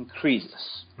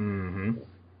increases in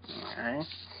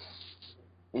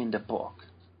the book.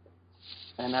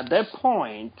 And at that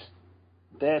point,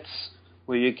 that's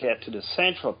where you get to the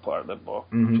central part of the book,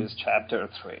 which is chapter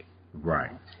 3.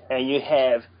 Right. And you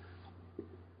have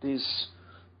this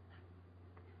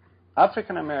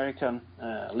African-American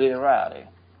literati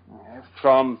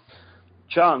from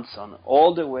Johnson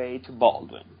all the way to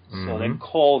Baldwin. So they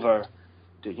cover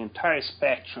the entire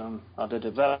spectrum of the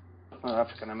development of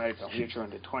African-American literature in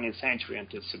the 20th century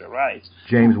until civil rights.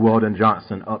 James Weldon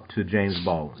Johnson up to James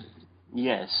Baldwin.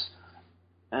 Yes.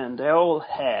 And they all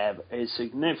have a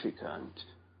significant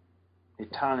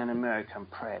Italian-American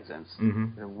presence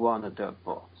in one of their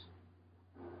books.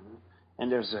 And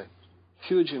there's a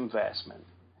huge investment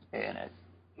in it,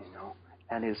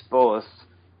 and it's both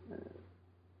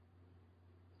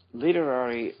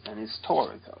literary and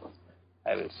historical,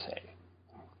 I would say.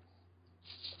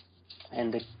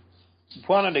 And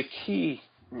one of the key,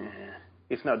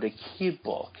 if not the key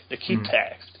book, the key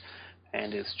text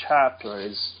in this chapter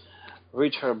is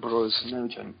Richard Bruce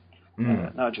Nugent,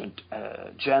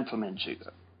 Gentleman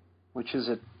Jigger, which is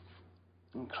an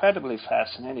incredibly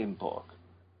fascinating book.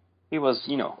 He was,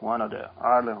 one of the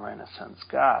Harlem Renaissance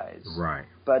guys. Right.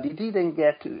 But he didn't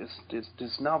get to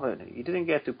this novel. He didn't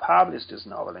get to publish this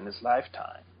novel in his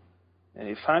lifetime. And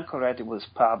if I'm correct, it was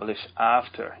published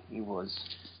after he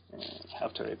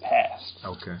passed.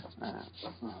 Okay.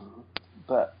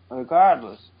 But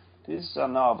regardless, this is a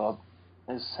novel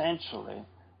essentially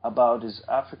about this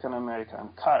African-American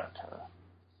character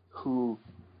who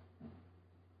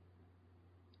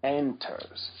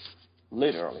enters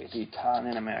literally the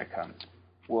Italian-American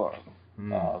world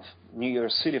of New York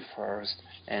City first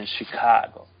and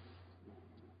Chicago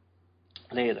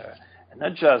later. And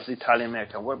not just the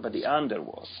Italian-American world, but the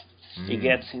underworld. He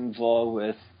gets involved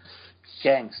with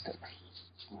gangsters,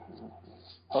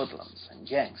 hoodlums and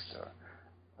gangsters.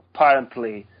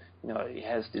 Apparently, he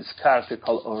has this character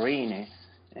called Orini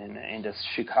in the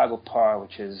Chicago part,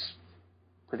 which is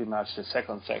pretty much the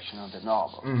second section of the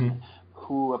novel,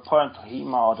 who apparently he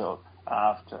modeled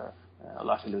after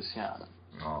Lucky Luciano.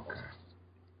 Okay.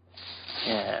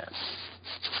 And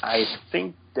I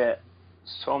think that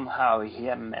somehow he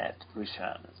had met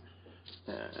Luciano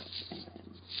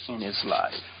in his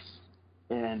life.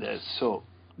 And so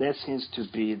that seems to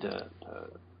be the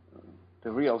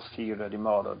real figure that he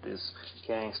modeled this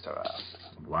gangster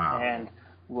after. Wow. And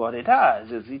what it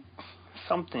does is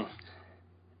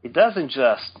it doesn't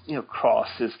just,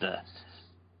 crosses the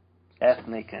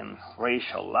ethnic and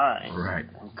racial lines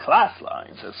and class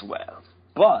lines as well,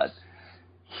 but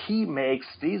he makes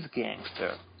these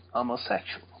gangsters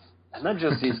homosexual. And not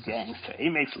just this gangster, he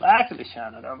makes Lucky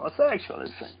Luciano homosexual,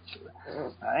 essentially.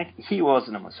 Right? He was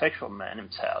an homosexual man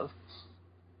himself,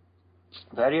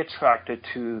 very attracted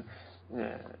to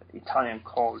Italian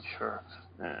culture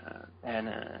and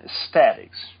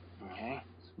aesthetics. Okay?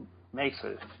 Makes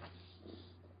a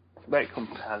very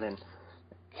compelling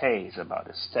case about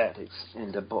aesthetics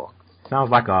in the book. Sounds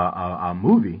like a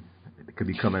movie that could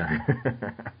be coming out.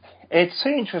 It's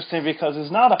interesting because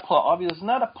it's not a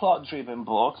plot-driven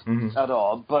book at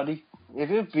all, but it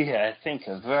would be, I think,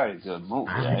 a very good movie.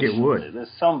 I think it would. That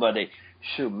somebody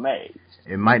should make.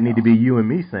 It might need to be you and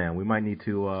me, Sam. We might need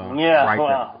to write that.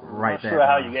 I'm not sure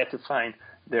how you get to find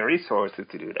the resources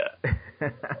to do that.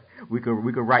 we could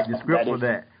write the script for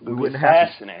that. We wouldn't have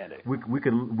fascinating. We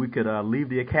could leave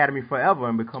the Academy forever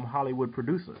and become Hollywood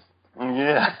producers.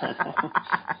 Yeah.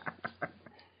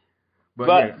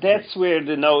 But that's where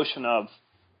the notion of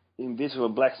invisible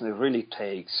blacksmith really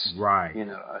takes,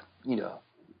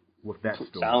 with that story.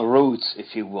 Down roots,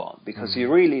 if you want, because he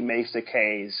really makes the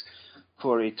case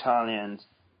for Italian.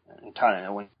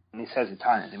 When he says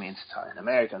Italian, he means Italian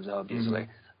Americans, obviously,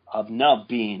 of not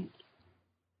being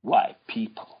white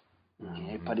people.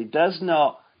 Okay? But it does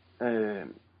not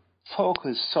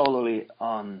focus solely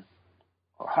on,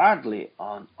 or hardly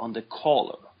on the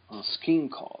color, on skin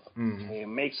color. Okay? It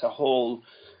makes a whole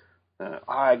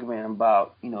argument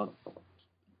about,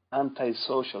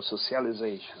 antisocial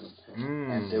socialization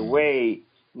and the way,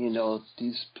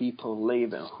 these people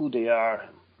live and who they are,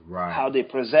 how they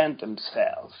present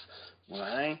themselves,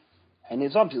 right? And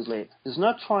it's not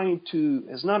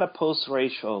a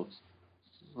post-racial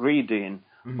reading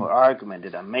or argument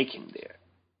that I'm making there,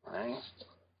 right?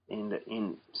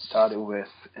 Starting with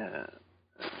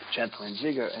Gentleman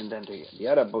Jigger, and then the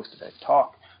other books that I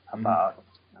talk about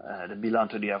that belong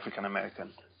to the African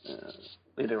American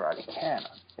literary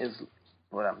canon. Is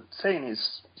what I'm saying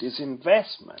is this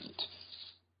investment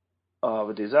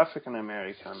of these African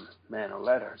American men of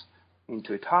letters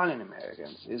into Italian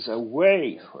Americans is a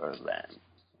way for them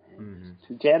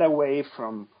to get away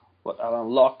from what Alan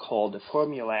Locke called the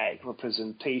formulaic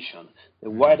representation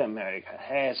that white America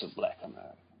has of black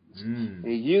Americans.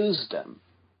 They use them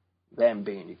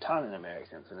being Italian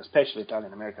Americans, and especially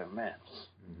Italian American men,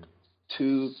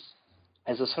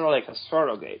 as a sort of like a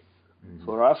surrogate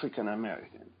for African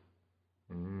American,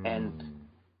 and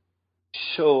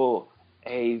show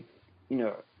a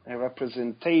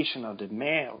representation of the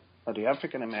male, of the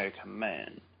African American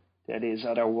man, that is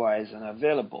otherwise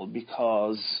unavailable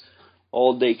because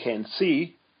all they can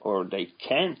see, or they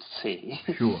can't see,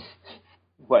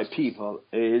 white people,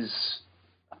 is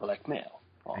a black male.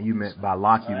 And you meant by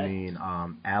Locke, you mean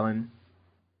Alan?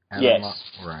 Yes. Locke?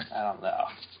 Right. Alan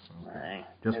Locke. Right.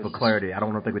 Just for clarity, I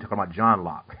don't think we're talking about John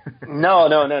Locke. No.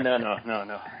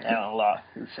 Alan Locke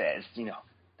says,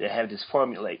 they have this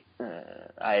formulaic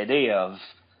idea of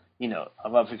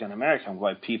African American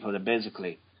white people that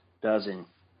basically doesn't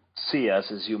see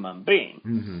us as human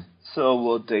beings. So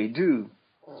what they do,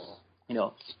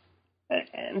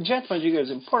 and Gentleman Jigger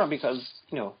is important because,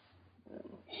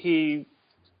 he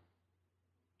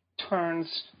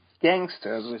turns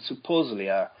gangsters, which supposedly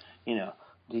are,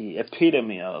 the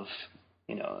epitome of,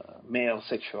 male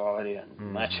sexuality and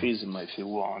machismo, if you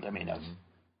want. I mean,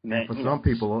 and for some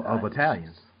people, of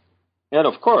Italians. And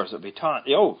of course, of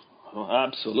Italian. Oh,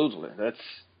 absolutely. That's,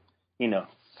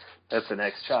 that's the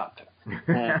next chapter.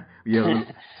 We're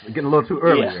getting a little too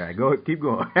early. Yeah. Right? Go, keep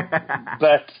going.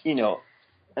 But,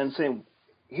 and saying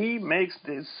he makes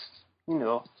this,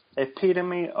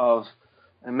 epitome of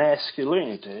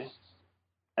masculinity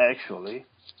actually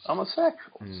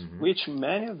homosexuals, which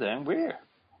many of them were,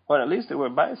 or at least they were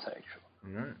bisexual.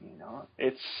 Right.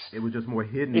 It was just more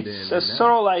hidden. It's a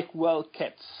sort of like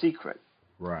well-kept secret,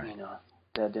 right?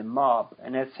 That the mob,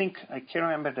 and I think I can't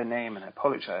remember the name, and I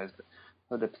apologize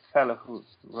for the fellow who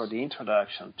wrote the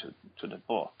introduction to the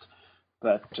book,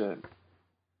 but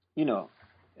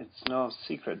it's no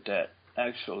secret that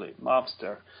actually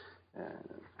mobster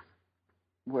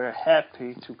were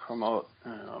happy to promote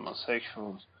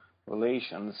homosexual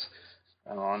relations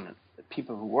on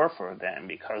people who work for them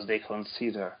because they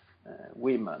consider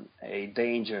women a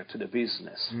danger to the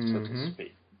business, so to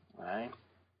speak, right?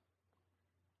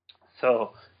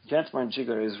 So Gentleman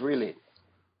Jigger is really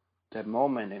the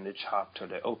moment in the chapter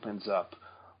that opens up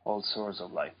all sorts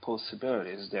of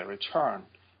possibilities that return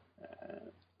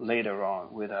later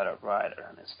on with other writer,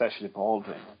 and especially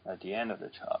Baldwin at the end of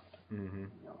the chapter.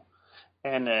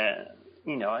 And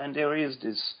and there is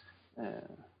this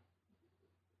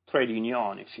trade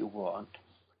union, if you want,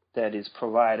 that is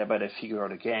provided by the figure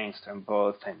of the gangster in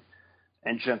both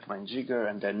and Gentleman Jigger,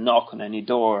 and then Knock on Any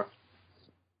Door,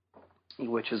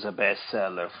 which is a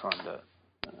bestseller from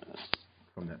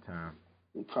that time.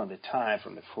 From the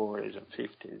 40s and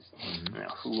 50s,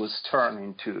 who was turned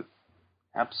into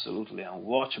absolutely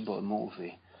unwatchable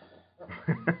movie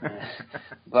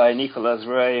by Nicholas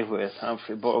Ray with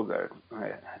Humphrey Bogart.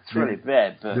 It's really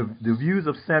bad. But the views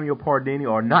of Samuel Pardini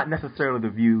are not necessarily the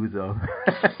views of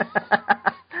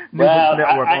New Books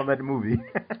Network on that movie.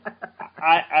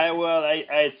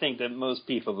 I think that most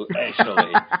people would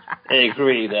actually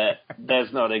agree that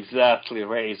that's not exactly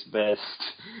Ray's best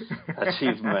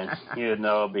achievement,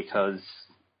 because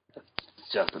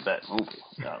it's just a bad movie.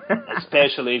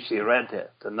 Especially if you read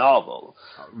the novel.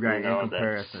 Right, in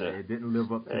comparison. It didn't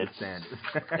live up to the standards.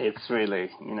 It's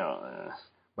really,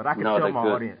 But I can tell my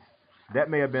audience, that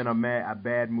may have been a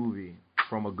bad movie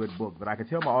from a good book, but I can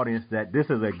tell my audience that this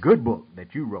is a good book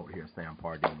that you wrote here, Sam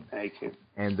Pardini. Thank you.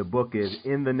 And the book is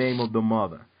In the Name of the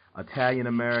Mother, Italian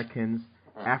Americans,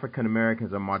 African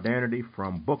Americans and Modernity,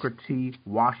 from Booker T.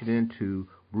 Washington to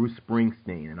Bruce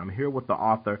Springsteen. And I'm here with the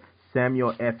author,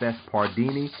 Samuel F.S.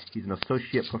 Pardini. He's an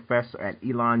associate professor at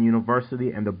Elon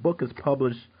University, and the book is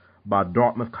published by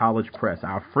Dartmouth College Press,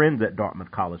 our friends at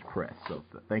Dartmouth College Press. So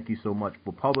thank you so much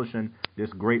for publishing this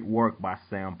great work by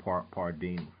Sam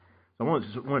Pardini. I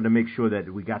wanted to make sure that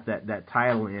we got that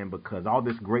title in, because all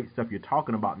this great stuff you're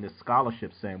talking about in this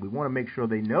scholarship, Sam, we want to make sure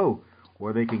they know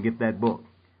where they can get that book.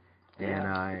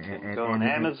 Yeah, and go on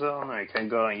Amazon, or you can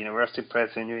go on University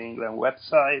Press in New England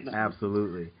website.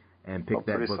 Absolutely, and pick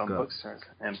that book up. Bookstores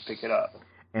and pick it up.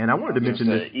 And I wanted to mention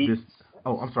this.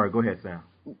 Oh, I'm sorry. Go ahead, Sam.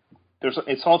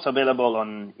 It's also available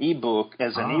on ebook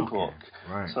as an ebook,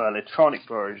 right. So electronic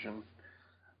version,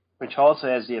 which also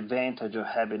has the advantage of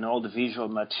having all the visual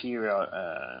material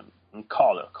in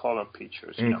color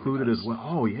pictures. Included as well.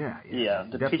 Oh, yeah. Yeah,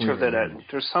 the pictures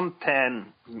there's some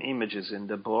 10 images in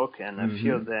the book, and a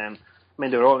few of them,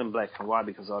 they're all in black and white,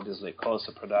 because obviously cost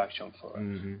of production for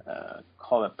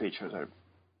color pictures are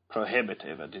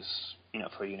prohibitive at this,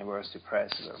 for university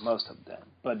presses, or most of them.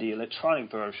 But the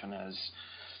electronic version is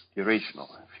the original,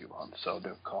 if you want, so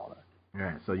they're color.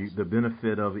 Right, so the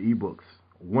benefit of ebooks,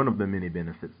 one of the many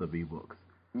benefits of ebooks,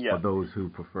 for those who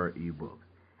prefer ebooks.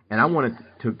 And I wanted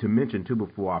to mention, too,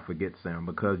 before I forget, Sam,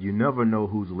 because you never know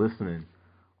who's listening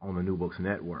on the New Books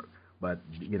Network. But,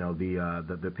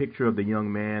 the picture of the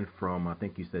young man from, I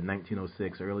think you said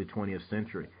 1906, early 20th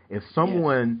century, if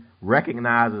someone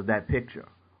recognizes that picture,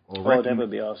 that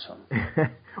would be awesome.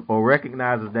 or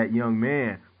recognizes that young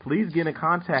man, please get in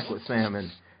contact with Sam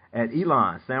at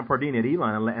Elon, Sam Pardini at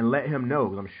Elon, and let him know,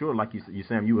 because I'm sure, like you,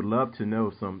 Sam, you would love to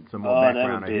know some more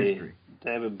background and history.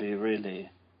 That would be really,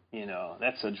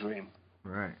 that's a dream.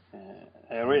 Right.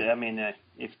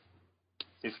 If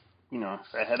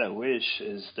I had a wish,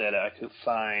 is that I could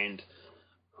find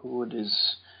who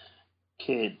this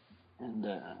kid in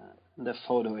the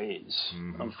photo is.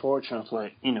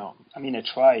 Unfortunately, I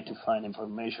tried to find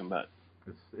information, but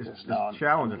it's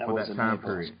challenging for that time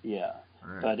period. Yeah,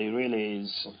 right. But it really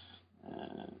is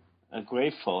a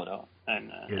great photo,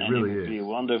 and it really would be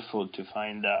wonderful to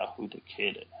find out who the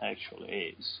kid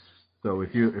actually is. So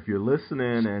if you're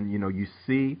listening and you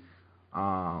see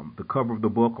the cover of the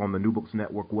book on the New Books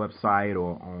Network website,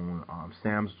 or on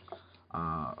Sam's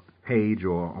page,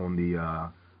 or on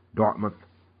the Dartmouth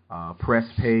Press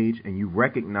page, and you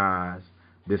recognize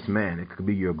this man, it could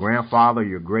be your grandfather,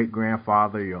 your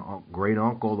great-grandfather, your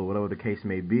great-uncle, or whatever the case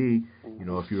may be.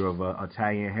 If you're of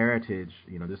Italian heritage,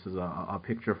 this is a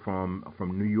picture from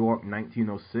New York,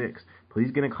 1906.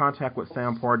 Please get in contact with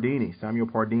Samuel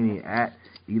Pardini at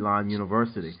Elon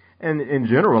University. And in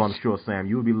general, I'm sure, Sam,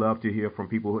 you would be loved to hear from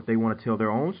people if they want to tell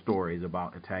their own stories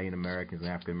about Italian Americans and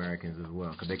African Americans as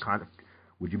well.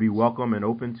 Would you be welcome and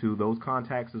open to those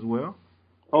contacts as well?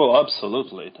 Oh,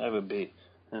 absolutely. That would be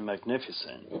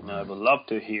magnificent. I would love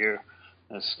to hear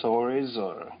stories,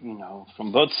 or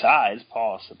from both sides,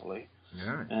 possibly.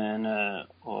 Yeah. And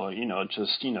or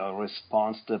just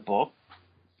response to the book.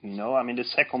 The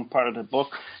second part of the book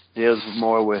deals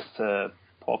more with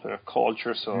popular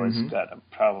culture, so it's got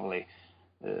probably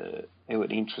it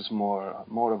would interest more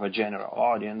of a general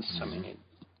audience.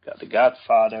 It's got the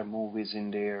Godfather movies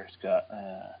in there. It's got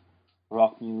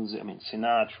rock music.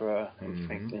 Sinatra,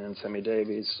 Franklin and Sammy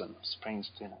Davis, and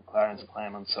Springsteen and Clarence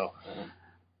Clement. So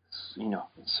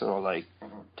sort of like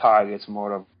targets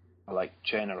more of like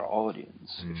general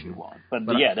audience, if you want. But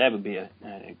that would be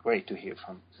great to hear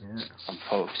from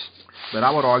folks. But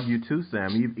I would argue too,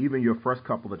 Sam, even your first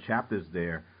couple of chapters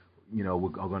there,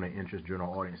 are going to interest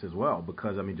general audience as well,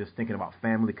 because I mean, just thinking about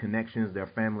family connections, their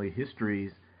family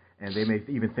histories, and they may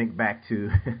even think back to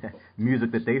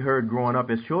music that they heard growing up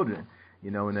as children,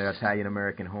 in their Italian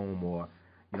American home, or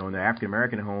in their African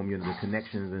American home. The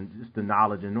connections and just the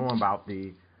knowledge and knowing about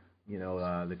the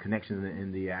connections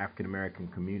in the African American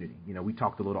community. We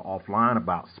talked a little offline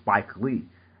about Spike Lee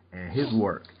and his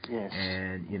work, yes.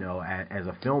 and as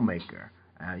a filmmaker,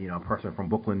 a person from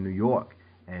Brooklyn, New York,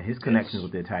 and his connections yes.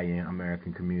 with the Italian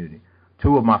American community.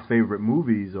 Two of my favorite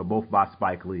movies are both by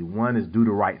Spike Lee. One is Do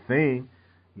the Right Thing,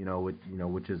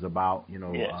 which is about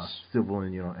yes. civil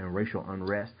and racial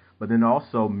unrest, but then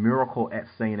also Miracle at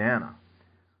St. Anna.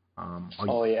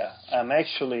 Yeah, I'm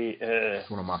actually. It's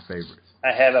one of my favorites.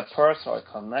 I have a personal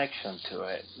connection to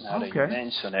it. Now that Okay. you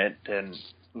mention it, and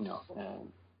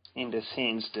in the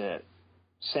sense that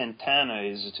Santana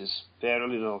is just very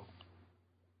little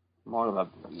more of a,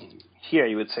 here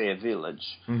you would say a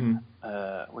village, mm-hmm.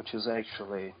 Which is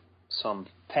actually some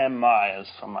 10 miles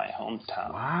from my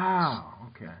hometown. Wow.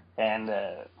 Okay. And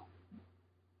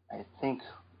I think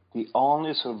the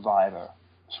only survivor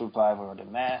of the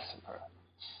massacre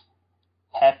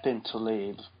happened to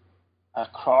live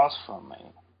across from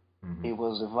me. Mm-hmm. He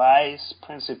was the vice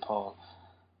principal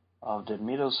of the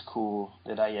middle school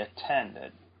that I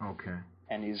attended. Okay.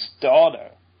 And his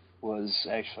daughter was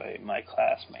actually my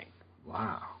classmate.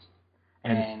 Wow.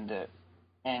 And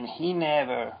he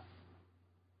never.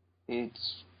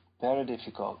 It's very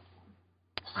difficult.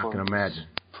 I can imagine.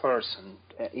 Person.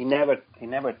 He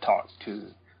never talked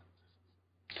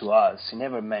to us. He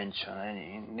never mentioned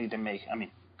any. He didn't make. I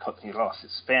mean, he lost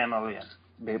his family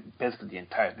and basically the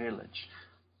entire village.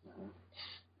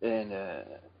 And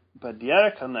but the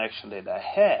other connection that I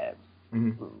have,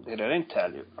 mm-hmm. that I didn't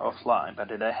tell you offline, but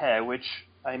that I have, which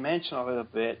I mentioned a little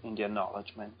bit in the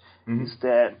acknowledgement, mm-hmm. is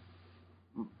that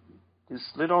this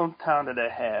little town that I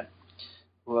had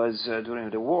was during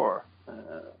the war,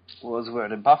 was where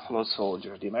the Buffalo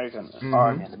Soldiers, the American mm-hmm.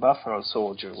 Army and the Buffalo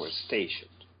Soldiers were stationed.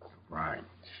 Right.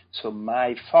 So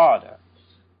my father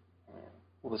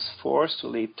was forced to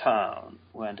leave town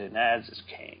when the Nazis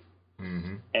came.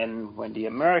 Mm-hmm. And when the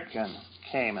Americans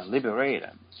came and liberated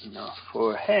him,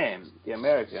 for him, the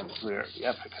Americans were the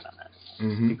African Americans,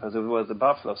 mm-hmm. because it was the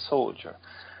Buffalo Soldier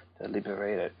that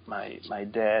liberated my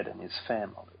dad and his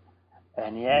family.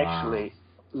 And he actually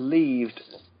lived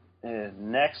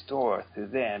next door to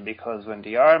them, because when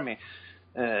the army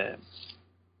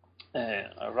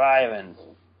arrived and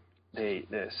they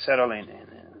settled in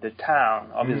the town,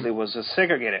 obviously it was a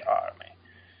segregated army.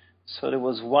 So there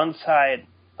was one side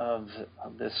of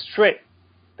the street,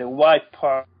 the white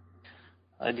part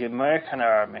of the American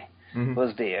army mm-hmm.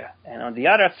 was there, and on the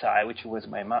other side, which was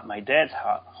my dad's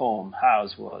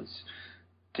house, was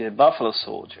the Buffalo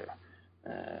Soldier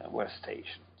were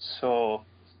stationed. So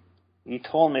he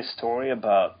told me a story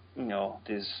about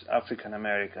these African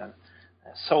American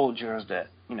soldiers that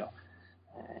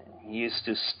he used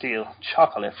to steal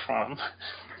chocolate from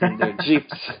in their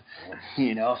jeeps,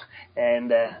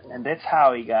 and that's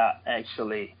how he got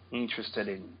actually interested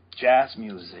in jazz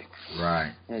music,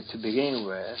 right? To begin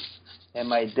with. And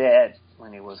my dad,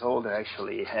 when he was older,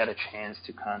 actually had a chance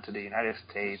to come to the United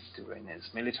States during his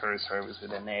military service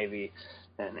with the Navy,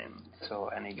 and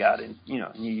he got in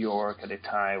New York at the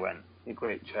time when the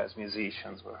great jazz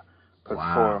musicians were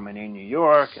performing in New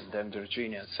York and then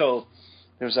Virginia. So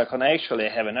there's a connection. I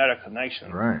have another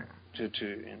connection, right?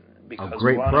 Because a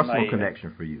great personal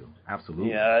connection for you,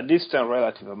 absolutely. Yeah, a distant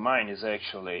relative of mine is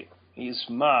actually his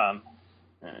mom.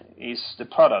 Is the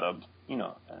product of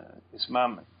his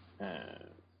mom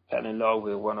fell in love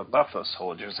with one of Buffalo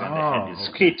Soldiers, and they had this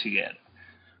kid together.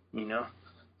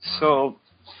 So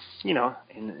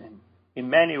in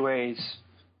many ways,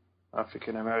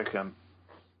 African American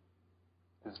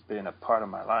has been a part of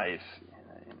my life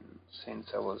since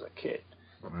I was a kid.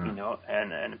 Right.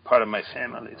 And part of my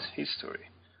family's history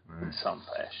in some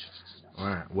fashion.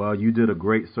 Right. Well, you did a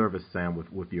great service, Sam,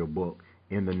 with your book,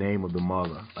 In the Name of the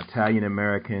Mother, Italian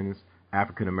Americans,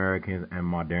 African Americans, and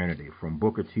Modernity, from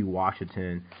Booker T.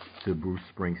 Washington to Bruce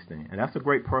Springsteen. And that's a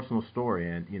great personal story.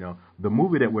 And, the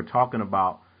movie that we're talking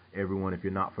about, everyone, if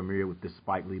you're not familiar with this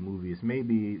Spike Lee movie, it's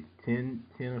maybe 10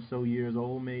 or so years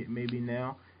old, maybe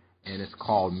now. And it's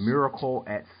called Miracle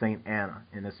at St. Anna.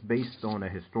 And it's based on a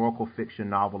historical fiction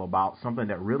novel about something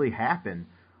that really happened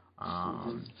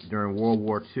during World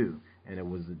War II. And it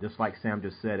was, just like Sam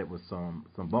just said, it was some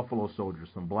Buffalo soldiers,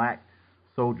 some black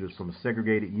soldiers from a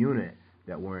segregated unit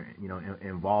that were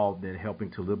involved in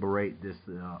helping to liberate this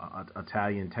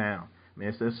Italian town. I mean,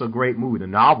 it's a great movie. The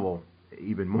novel,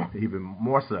 even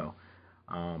more so.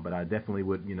 But I definitely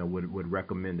would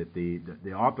recommend it.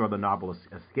 The author of the novel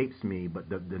escapes me, but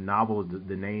the novel,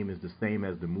 the name is the same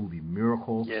as the movie,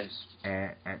 Miracle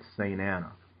at St.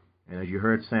 Anna. And as you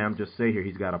heard Sam just say here,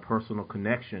 he's got a personal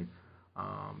connection,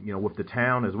 with the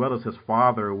town, as well as his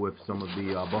father with some of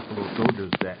the Buffalo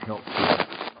Soldiers that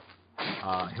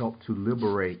helped to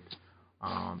liberate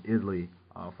Italy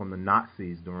from the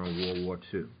Nazis during World War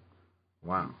II.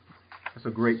 Wow. That's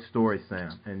a great story,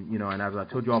 Sam. And and as I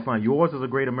told you offline, yours is a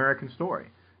great American story.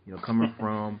 Coming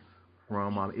from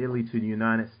Italy to the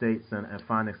United States and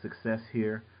finding success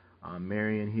here,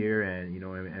 marrying here,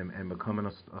 and becoming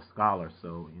a scholar.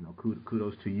 So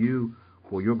kudos to you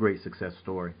for your great success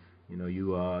story.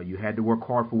 You had to work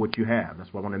hard for what you have.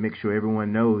 That's why I want to make sure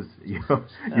everyone knows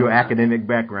your academic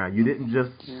background. You didn't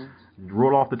just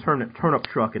roll off the turnip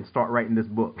truck and start writing this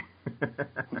book.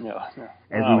 No.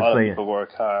 As we were saying, people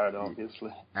work hard,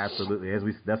 obviously. Absolutely.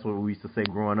 That's what we used to say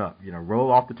growing up. Roll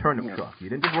off the turnip truck. You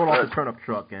didn't just roll off the turnip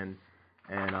truck and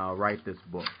write this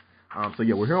book. So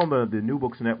we're here on the New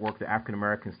Books Network, the African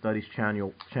American Studies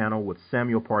channel with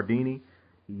Samuel Pardini.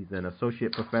 He's an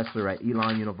associate professor at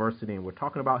Elon University, and we're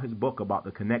talking about his book about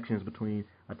the connections between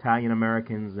Italian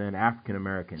Americans and African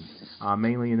Americans,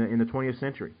 mainly in the 20th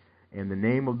century. In the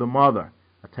Name of the Mother,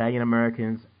 Italian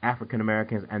Americans, African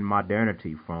Americans, and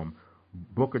Modernity, from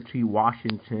Booker T.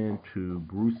 Washington to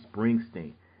Bruce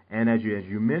Springsteen. And as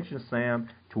you mentioned, Sam,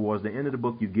 towards the end of the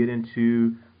book, you get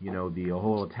into the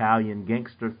whole Italian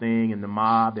gangster thing and the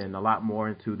mob, and a lot more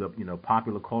into the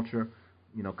popular culture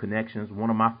connections. One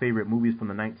of my favorite movies from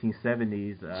the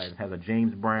 1970s it has a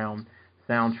James Brown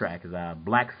soundtrack, is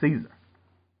Black Caesar.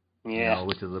 Yeah,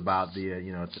 which is about the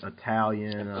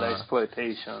Italian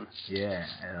exploitation.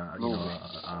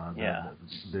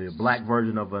 The black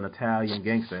version of an Italian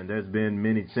gangster, and there's been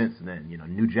many since then.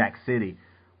 New Jack City,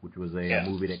 which was a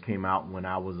movie that came out when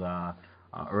I was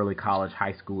early college,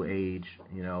 high school age.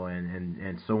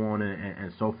 And so on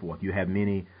and so forth. You have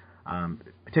many.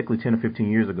 Particularly 10 or 15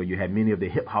 years ago, you had many of the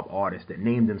hip-hop artists that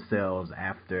named themselves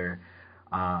after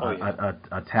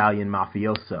Italian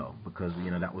mafioso, because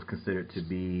that was considered to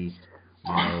be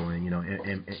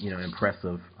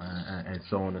impressive, and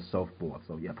so on and so forth.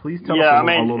 So please tell us a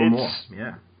little more.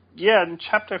 In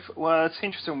chapter. Well, it's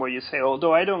interesting what you say.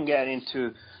 Although I don't get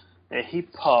into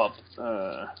hip-hop.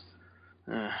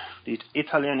 The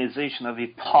Italianization of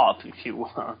hip-hop, if you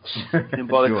want,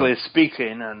 symbolically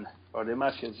speaking, or the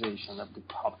mafiazation of the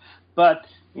pop. But,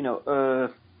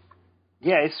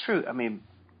 it's true. I mean,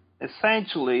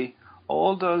 essentially,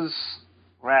 all those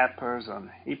rappers and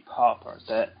hip-hoppers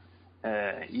that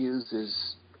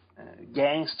uses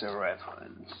gangster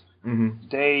reference,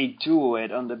 they do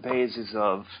it on the basis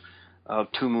of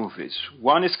two movies.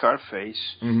 One is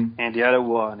Scarface, and the other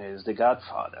one is The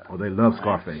Godfather. Oh, they love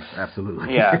Scarface,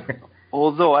 absolutely. Yeah.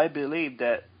 Although I believe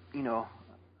that,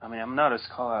 I'm not a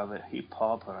scholar of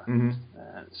hip-hop,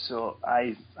 so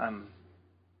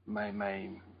my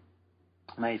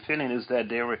feeling is that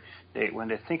they when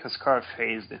they think of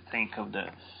Scarface, they think of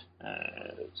the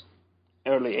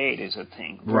early 80s, I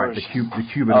think. Right, the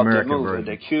Cuban American version.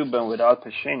 The Cuban with Al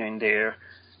Pacino in there.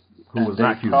 Who was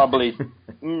not Cuban. Probably,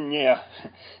 and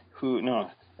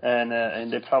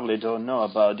they probably don't know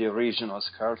about the original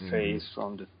Scarface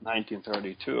from the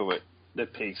 1932 with the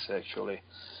pigs, actually.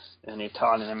 An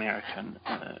Italian-American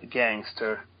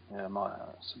gangster,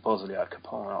 supposedly Al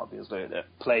Capone, obviously,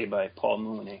 played by Paul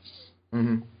Mooney,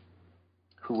 who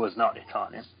was not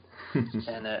Italian.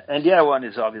 And the other one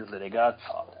is obviously The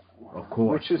Godfather. Of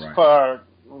course, which is part,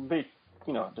 the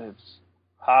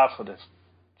half of the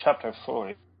chapter 4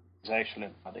 is actually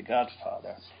about The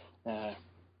Godfather.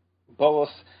 Both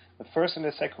the first and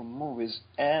the second movies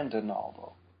and the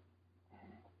novel.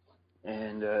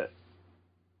 And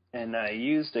I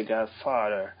used The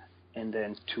Godfather and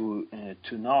then two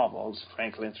novels,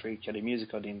 Franklin Tricchia, The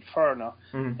Music of the Inferno,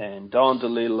 and Don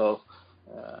DeLillo,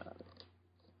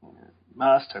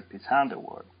 Masterpiece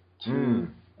Underworld, to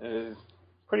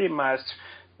pretty much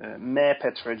map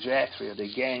a trajectory of the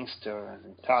gangster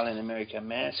and Italian-American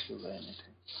masculinity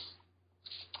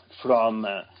from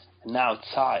an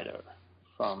outsider,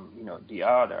 from the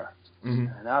other,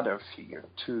 another figure,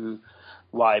 to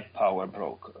white power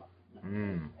broker.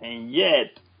 And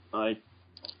yet, I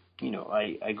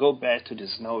go back to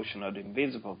this notion of the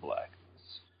invisible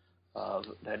blackness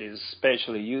that is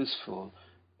especially useful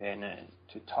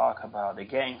to talk about the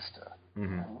gangster.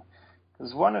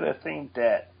 Because one of the things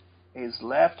that is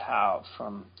left out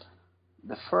from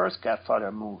the first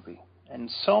Godfather movie and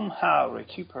somehow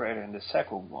recuperated in the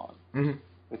second one,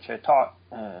 which I talk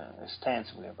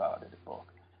extensively about in the book,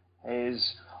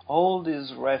 is all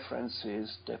these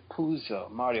references that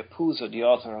Mario Puzo, the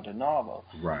author of the novel,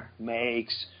 right.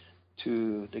 makes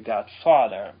to the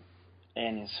Godfather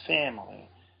and his family,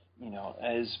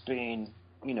 as being,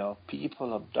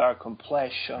 people of dark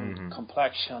complexion.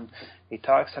 He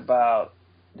talks about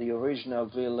the original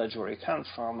village where he comes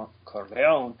from,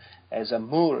 Corleone, as a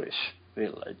Moorish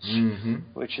village,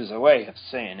 which is a way of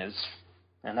saying it's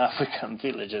an African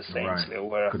village, essentially, right.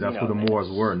 where that's where the Moors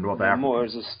were in North Africa. The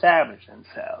Moors established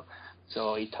themselves.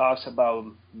 So he talks about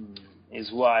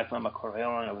his wife, Mama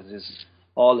Corleone, with his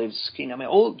olive skin. I mean,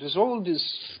 there's all this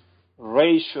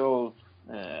racial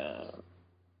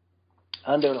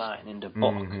underline in the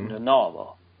book, in the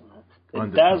novel.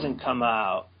 It doesn't come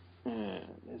out.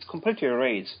 It's completely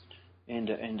erased in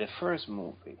the first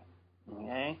movie.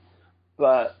 Okay,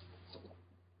 but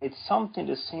it's something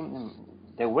the same.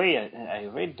 The way I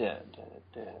read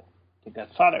the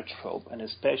Godfather trope, and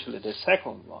especially the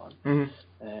second one,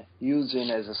 using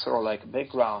as a sort of like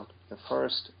background the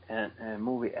first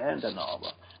movie and the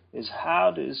novel, is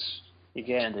how this,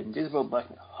 again, the Invisible Black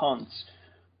hunts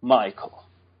Michael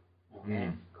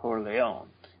Corleone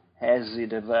as he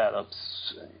develops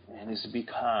and he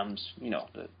becomes,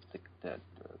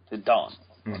 the Don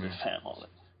of the family,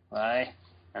 right?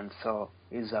 And so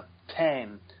he's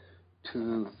attempt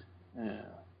to,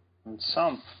 in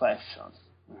some fashion,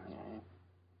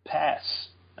 pass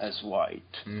as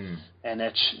white, and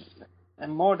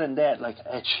more than that, like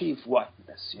achieve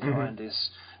whiteness, and this,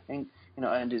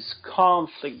 and this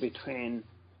conflict between,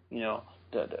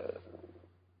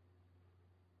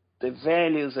 the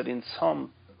values that in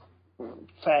some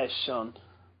fashion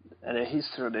the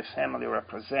history of the family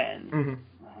represent.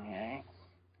 Okay?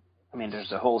 I mean, there's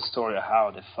the whole story of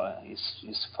how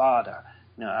his father.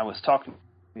 I was talking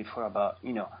before about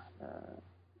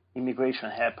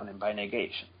immigration happening by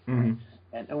negation,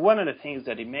 and one of the things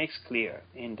that it makes clear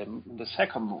in the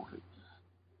second movie,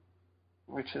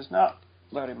 which is not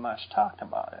very much talked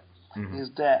about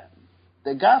is that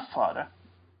the Godfather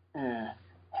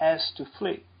has to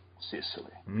flee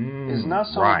Sicily. It's not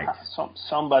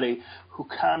somebody who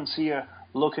comes here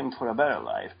looking for a better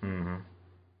life.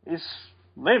 He's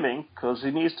living because he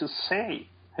needs to save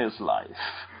his life,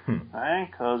 right?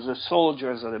 Because the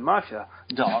soldiers of the mafia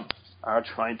are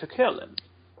trying to kill him,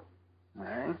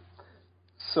 right?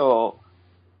 So,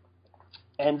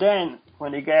 and then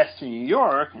when he gets to New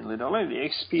York in Little Italy, he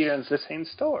experiences the same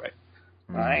story,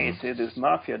 right? It's this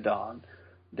mafia don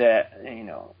that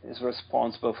is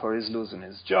responsible for his losing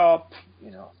his job,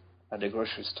 at the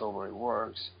grocery store where he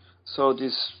works. So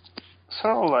this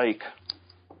sort of like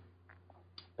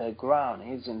background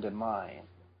is in the mind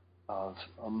of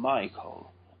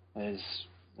Michael as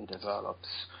he develops,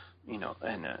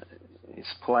 and his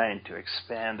plan to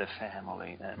expand the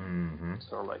family and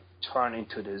sort of like turn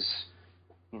into this,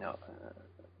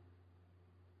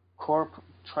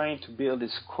 trying to build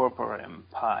this corporate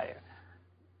empire,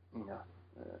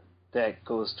 that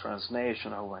goes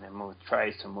transnational when he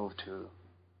tries to move to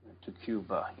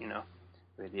Cuba,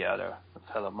 with the other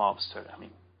fellow mobster. I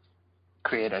mean,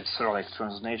 create a sort of like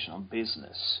transnational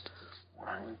business.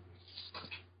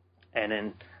 And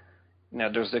then,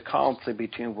 there's the conflict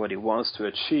between what he wants to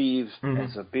achieve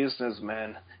as a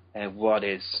businessman and what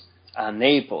is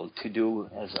unable to do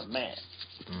as a man.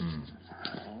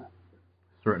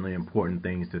 Certainly important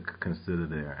things to consider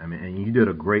there. I mean, and you did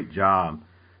a great job,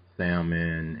 Sam,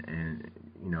 and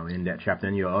in that chapter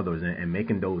and your others, and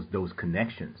making those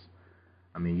connections.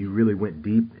 I mean, you really went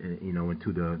deep,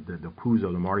 into the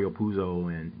Puzo, the Mario Puzo,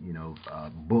 and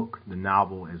book, the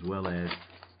novel, as well as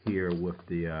here with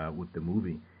the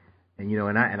movie.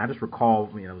 And I just recall,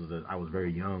 I was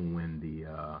very young when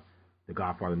the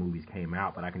Godfather movies came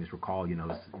out, but I can just recall,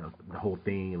 the whole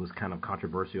thing. It was kind of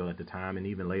controversial at the time, and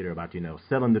even later about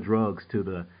selling the drugs to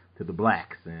the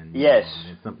blacks, and yes,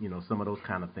 and some of those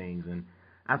kind of things. And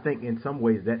I think in some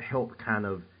ways that helped kind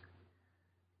of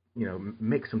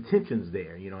make some tensions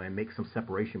there, and make some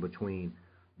separation between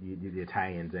the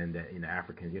Italians and the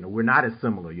Africans. We're not as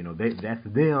similar. That's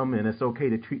them, and it's okay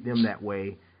to treat them that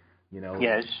way.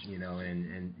 Yes.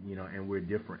 And we're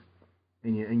different.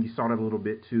 And you saw that a little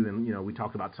bit too, and we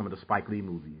talked about some of the Spike Lee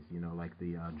movies, like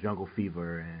the Jungle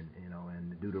Fever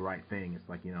and Do the Right Thing. It's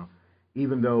like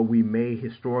even though we may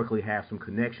historically have some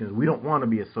connections, we don't want to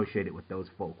be associated with those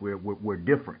folk. We're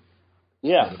different.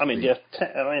 Yeah, I mean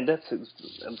that's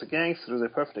the Gangster is a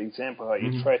perfect example how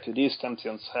you try to distance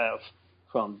yourself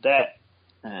from that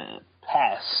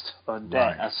past or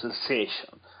that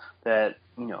association that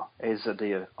is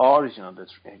the origin of the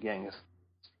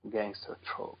gangster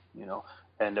trope.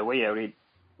 And the way I read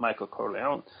Michael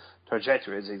Corleone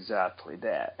trajectory is exactly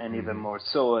that, and even more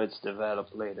so, it's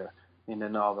developed later in the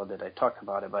novel that I talk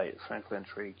about Franklin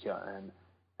Tricchia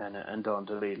and Don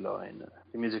DeLillo in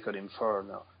The Musical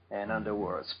Inferno and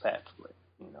Underworld's Pathway.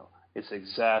 It's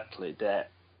exactly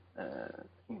that.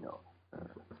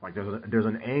 It's like there's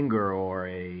an anger or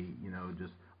a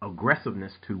just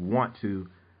aggressiveness to want to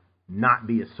not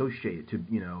be associated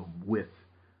with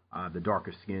the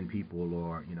darker skinned people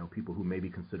or people who may be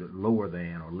considered lower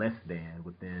than or less than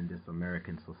within this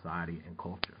American society and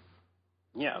culture.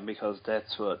 Yeah, because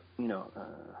that's what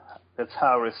that's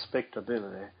how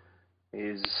respectability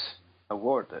is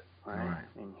awarded, right?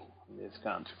 In this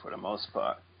country for the most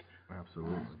part.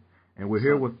 Absolutely. And we're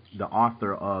here with the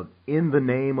author of In the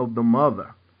Name of the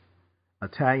Mother,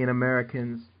 Italian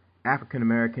Americans, African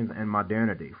Americans, and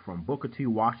Modernity, from Booker T.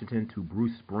 Washington to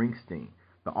Bruce Springsteen.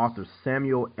 The author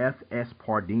Samuel F.S.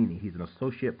 Pardini. He's an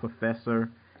associate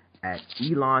professor at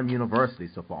Elon University.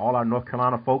 So for all our North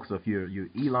Carolina folks, if you're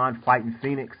Elon fighting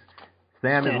Phoenix,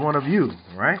 Sam is one of you,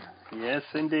 right? Yes,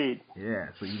 indeed. Yeah,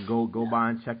 so you can go by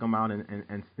and check them out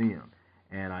and see them.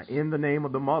 And In the Name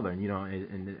of the Mother,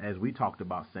 and as we talked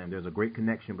about, Sam, there's a great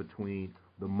connection between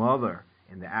the mother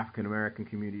in the African American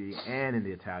community and in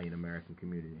the Italian American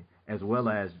community, as well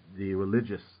as the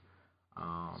religious,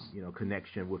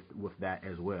 connection with that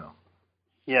as well.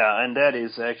 Yeah, and that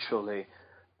is actually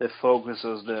the focus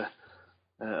of the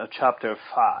chapter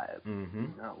 5,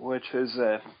 which is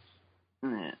the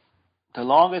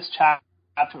longest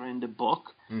chapter in the book.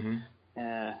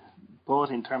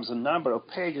 Both in terms of number of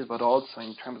pages, but also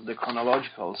in terms of the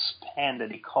chronological span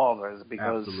that it covers,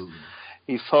 because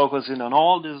he focuses on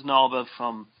all this novel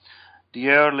from the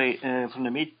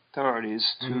mid-30s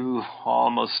to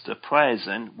almost the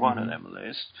present, one of them at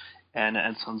least,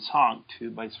 and some song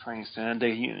too by Springsteen. And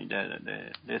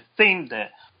the theme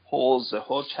that holds the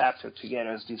whole chapter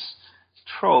together is this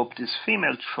trope, this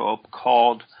female trope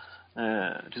called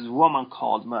this woman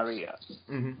called Maria,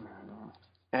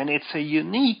 and it's a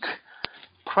unique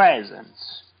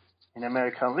presence in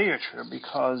American literature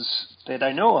because that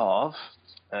I know of,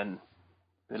 and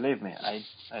believe me,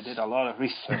 I did a lot of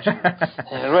research.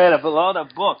 I read a lot of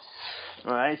books,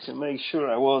 right, to make sure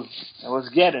I was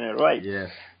getting it right.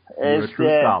 Yes, you're a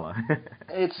true scholar.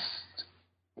 It's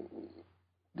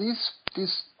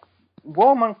this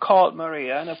woman called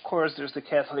Maria, and of course there's the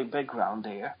Catholic background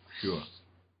there. Sure,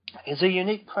 it's a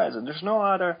unique presence. There's no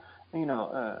other,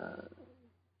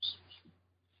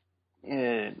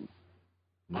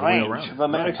 range of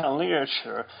American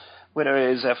literature, whether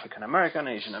it is African American,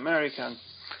 Asian American,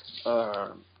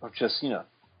 or just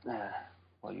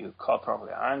what you call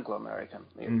probably Anglo American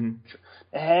literature.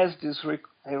 It has this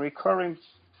a recurring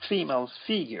female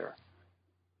figure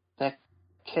that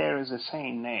carries the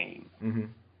same name,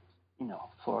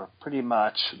 for pretty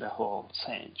much the whole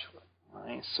century.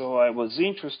 Right? So I was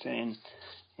interested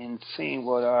in seeing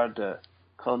what are the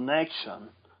connection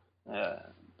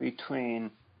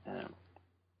between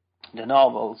the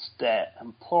novels that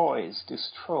employs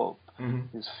this trope,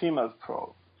 this female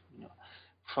trope,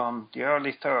 from the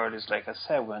early 30s, like I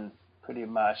said, when pretty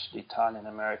much the Italian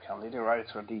American literary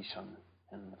tradition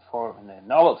in the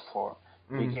novel form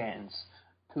begins,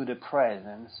 to the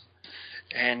present,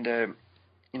 and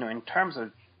in terms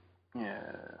of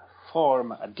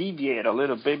form, I deviate a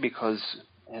little bit because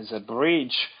as a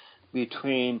bridge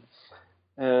between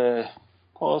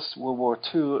post-World War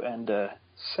II and the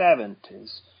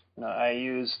 70s, I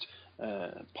used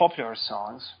popular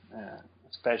songs,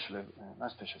 especially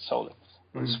solely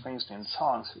Bruce Springsteen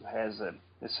songs, who has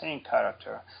the same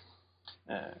character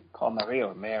called Maria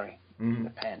or Mary,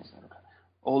 depends.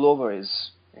 All over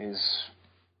his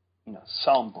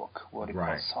songbook, what he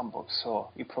calls songbook. So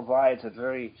he provides a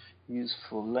very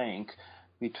useful link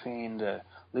between the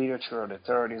literature of the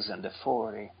 30s and the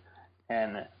 40s,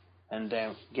 and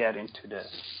then get into the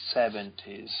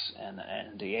 70s and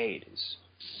the 80s.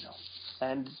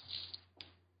 And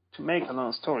to make a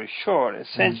long story short,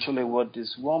 essentially what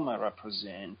this woman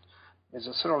represents is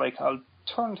a sort of like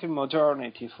alternative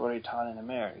modernity for Italian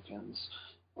Americans.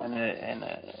 And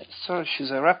so she's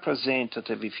a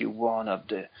representative, if you want, of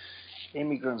the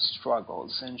immigrant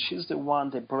struggles. And she's the one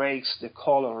that breaks the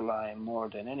color line more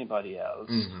than anybody else,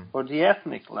 or the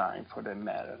ethnic line for that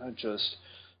matter, not just,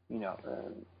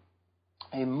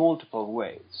 in multiple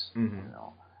ways.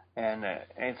 And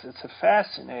it's a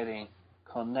fascinating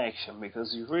connection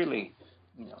because it really,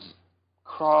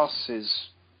 crosses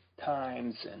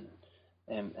times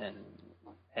and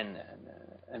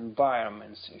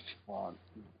environments, if you want.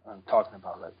 I'm talking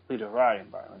about like literary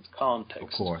environments, context.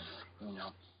 Of course.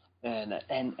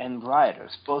 And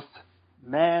writers, both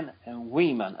men and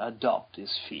women, adopt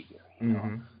this figure.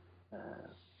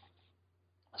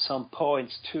 some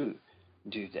poets too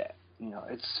do that.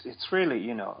 It's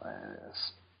really,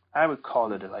 I would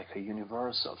call it like a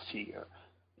universal figure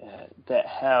that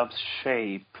helps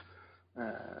shape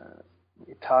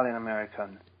Italian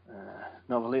American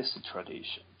novelistic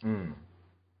tradition.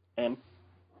 And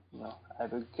I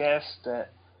would guess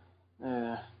that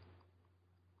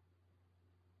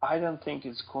I don't think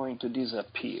it's going to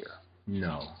disappear.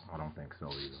 No, I don't think so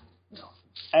either. No.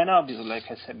 And obviously, like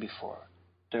I said before,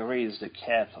 there is the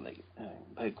Catholic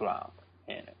background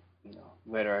in it.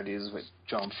 Whether it is with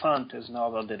John Fante's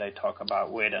novel that I talk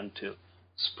about, Wait Until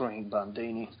Spring,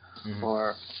 Bandini,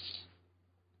 or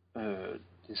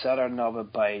this other novel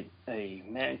by a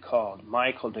man called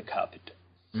Michael Decapite,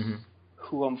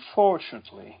 who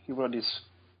unfortunately, he wrote this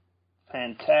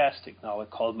fantastic novel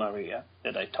called Maria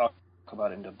that I talk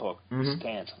about in the book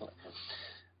extensively.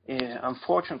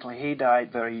 Unfortunately, he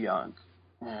died very young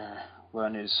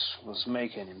when he was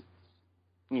making,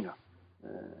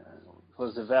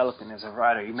 was developing as a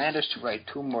writer. He managed to write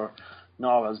 2 more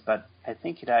novels, but I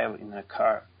think he died in a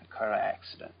car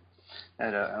accident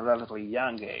at a relatively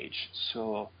young age.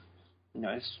 So,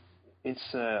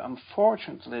 it's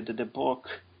unfortunately that the book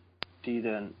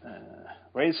didn't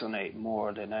resonate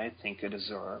more than I think it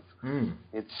deserved.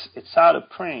 It's out of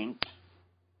print,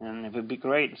 and it would be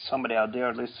great if somebody out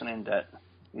there listening that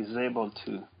is able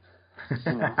to,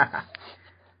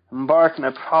 embark on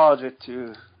a project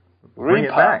to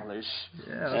republish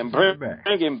and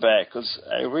bring him back, because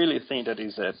I really think that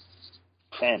is a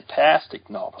fantastic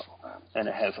novel, and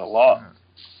it has a lot.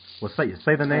 Well,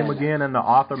 say the name again and the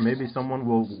author. Maybe someone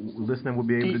listening will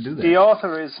be able to do that. The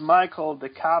author is Michael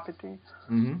Decapite,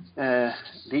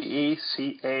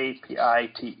 Decapite,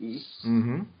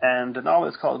 and the novel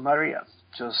is called Maria,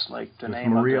 just like the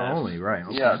name Maria of the only, right?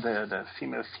 Okay. Yeah, the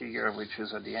female figure, which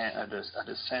is at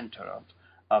the center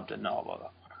of the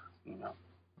novel. You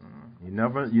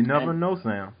never know,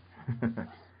 Sam.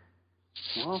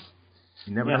 Well,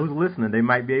 you never know who's listening. They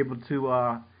might be able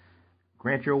to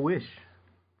grant your wish.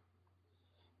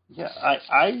 Yeah,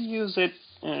 I use it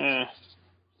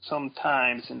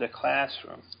sometimes in the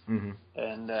classroom,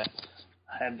 and I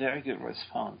have very good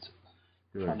response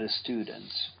from the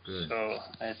students. Good. So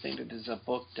I think it is a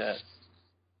book that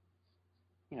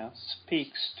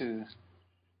speaks to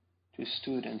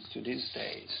students to these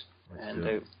days,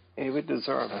 and they would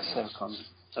deserve a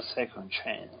second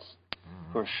chance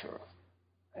for sure.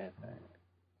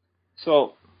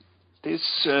 So this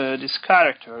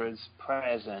character is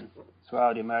present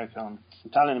throughout the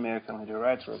Italian American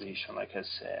literary tradition, like I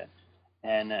said,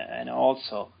 and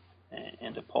also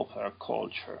in the popular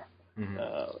culture,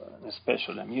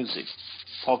 especially the music,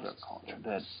 popular culture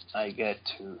that I get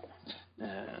to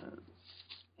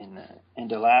in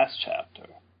the last chapter.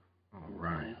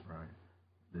 Right.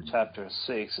 Chapter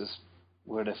 6 is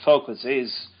where the focus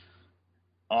is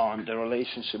on the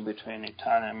relationship between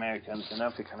Italian Americans and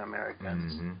African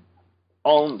Americans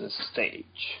on the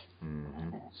stage.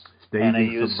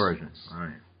 Staging subversion.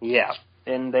 Right. Yeah,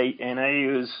 and I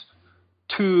use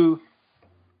 2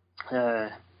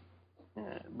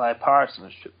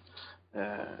 bipartisanship.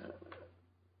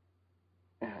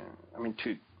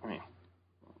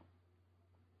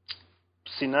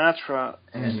 Sinatra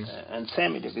and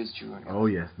Sammy Davis Jr. Oh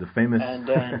yes, the famous and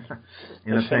then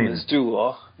the famous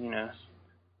duo,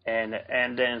 and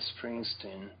then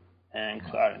Springsteen and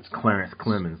Clarence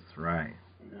Clemens, right?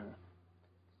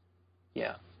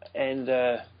 Yeah, and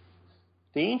the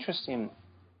interesting,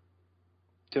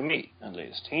 to me at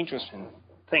least, the interesting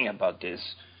thing about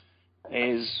this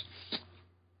is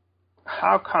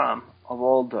how come of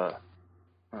all the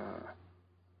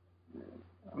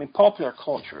popular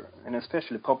culture, and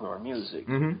especially popular music,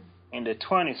 in the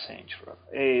 20th century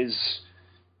is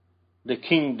the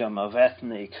kingdom of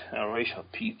ethnic and racial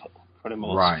people, for the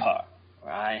most part,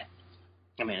 right?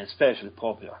 Especially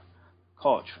popular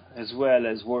culture, as well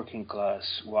as working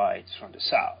class whites from the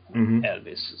South.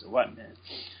 Elvis is a white man,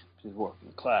 he's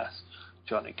working class.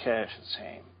 Johnny Cash is the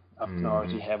same. Up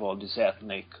north, you have all these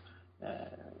ethnic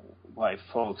white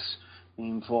folks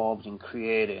involved in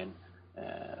creating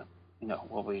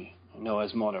what we know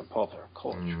as modern popular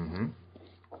culture.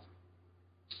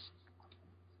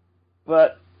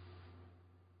 But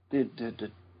the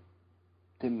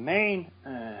main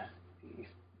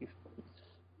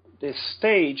the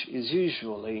stage is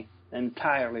usually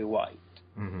entirely white.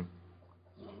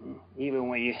 Even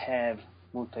when you have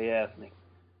multi-ethnic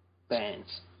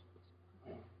bands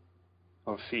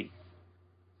or feet.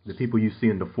 The people you see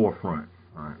in the forefront.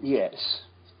 Right. Yes.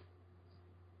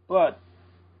 But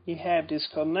you have this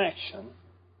connection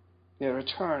that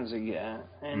returns again,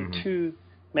 and 2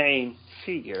 main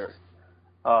figures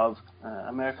of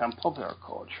American popular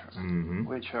culture,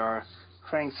 which are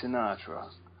Frank Sinatra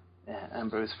and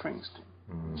Bruce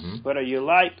Springsteen. Whether you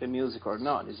like the music or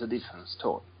not is a different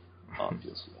story,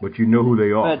 obviously. But you know who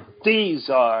they are. But these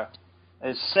are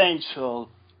essential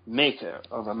maker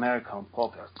of American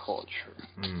popular culture,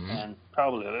 and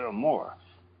probably a little more,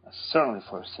 certainly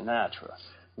for Sinatra,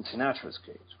 in Sinatra's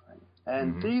case, right?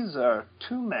 And these are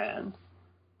two men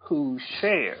who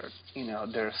shared,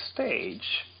 their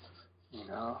stage,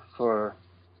 for,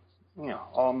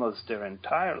 almost their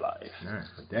entire life.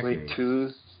 With 2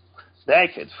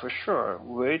 decades, for sure,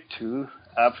 with 2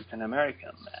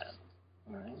 African-American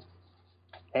men, right?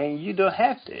 And you don't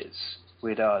have this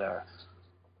without a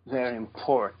very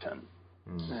important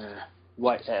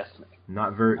white ethnic.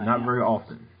 Not very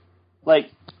often.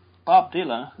 Like Bob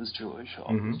Dylan, who's Jewish,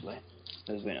 obviously,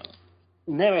 as we know,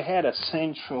 never had a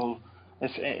central,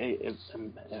 a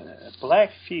black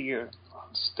figure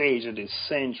on stage that is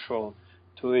central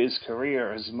to his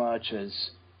career as much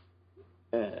as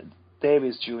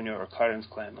Davis Jr. or Clarence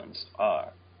Clemons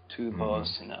are to both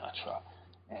Sinatra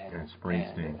and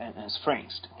Springsteen. And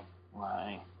Springsteen,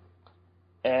 right?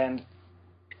 And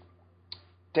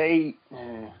they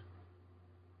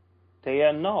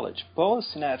acknowledge, both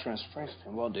Sinatra and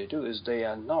Springsteen, what they do is they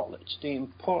acknowledge the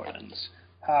importance,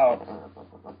 how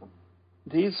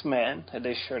these men that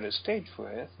they share the stage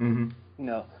with,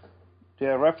 they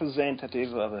are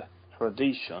representative of a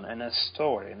tradition and a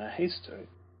story and a history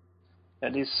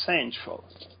that is central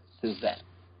to them.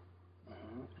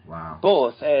 Wow.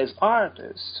 Both as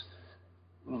artists,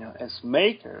 as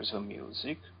makers of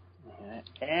music,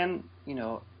 and,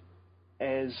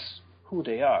 as who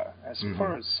they are as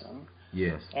person.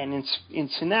 Yes. And in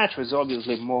Sinatra is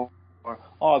obviously more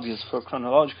obvious for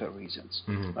chronological reasons,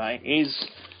 right? He's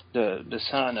the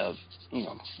son of,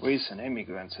 recent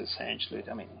immigrants, essentially.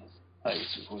 I mean,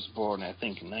 he was born, I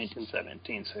think, in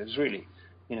 1917, so he's really,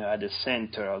 at the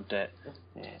center of that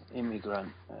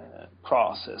immigrant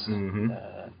process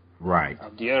right.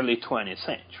 of the early 20th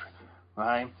century,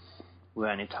 right?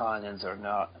 When Italians are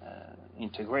not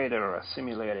integrated or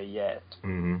assimilated yet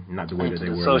not the way that they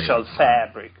into the were social later.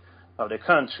 fabric of the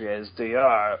country as they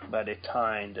are by the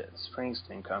time that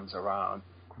Springsteen comes around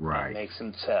and makes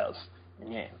himself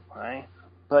new, right?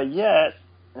 But yet,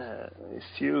 if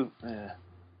you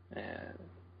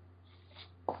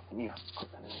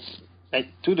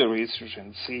do the research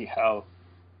and see how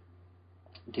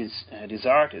this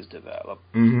art is developed,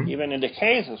 even in the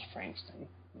case of Springsteen,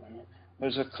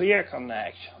 there's a clear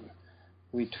connection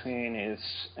between his,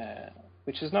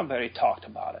 which is not very talked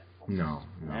about it. No.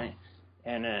 Right?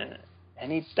 And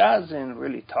he doesn't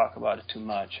really talk about it too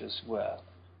much as well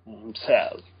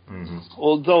himself.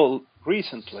 Although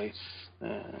recently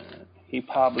he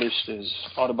published his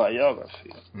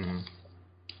autobiography,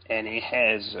 and he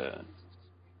has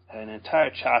an entire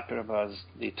chapter about his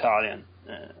Italian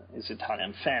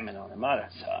family on the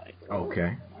mother's side.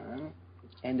 Okay.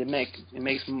 And it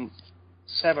makes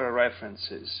several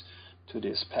references to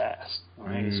this past.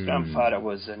 Right? His grandfather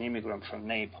was an immigrant from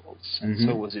Naples, and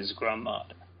so was his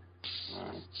grandmother.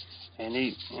 And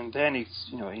then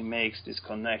he makes this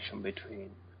connection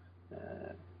between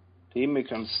the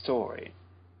immigrant story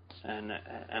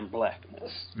and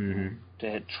blackness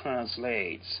that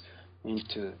translates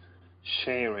into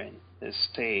sharing the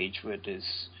stage with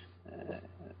this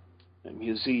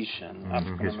musician,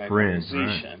 African-American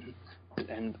musician, right?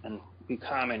 and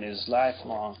becoming his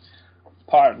lifelong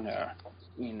partner,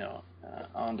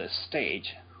 on the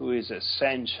stage, who is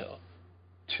essential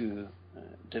to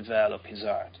develop his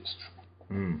artistry.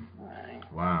 Right?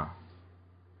 Wow.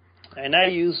 And I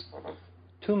used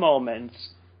 2 moments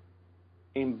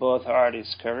in both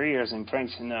artists' careers, in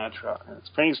Frank Sinatra and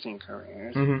Springsteen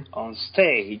careers, on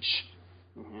stage,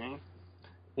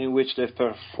 in which they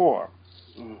perform,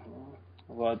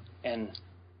 where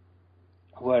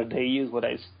they use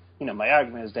my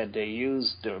argument is that they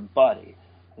use their body,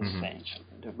 essentially,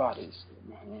 their bodies,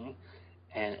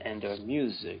 and their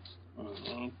music,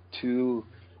 to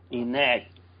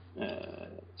enact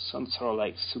some sort of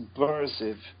like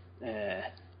subversive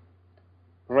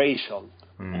racial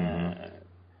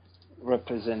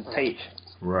representation.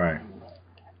 Right.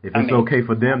 If it's okay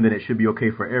for them, then it should be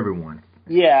okay for everyone.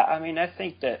 Yeah, I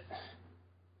think that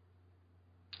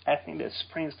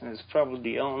Springsteen is probably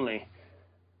the only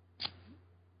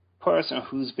person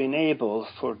who's been able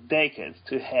for decades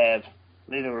to have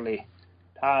literally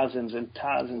thousands and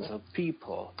thousands of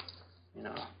people,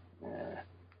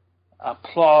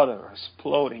 applaud or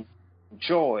exploding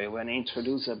joy when he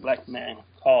introduced a black man,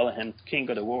 calling him king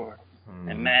of the world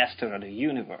and master of the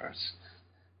universe,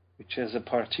 which is a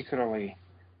particularly,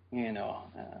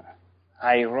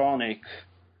 ironic,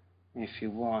 if you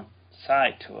want,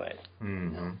 side to it. Mm-hmm.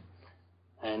 You know?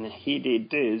 And he did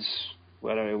this,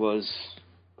 whether it was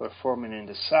performing in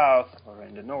the South or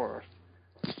in the North,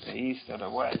 the East or the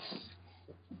West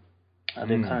of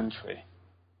the country,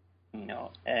 you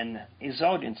know, and his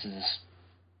audience is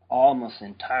almost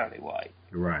entirely white.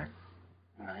 Right.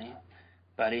 Right?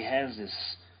 But he has this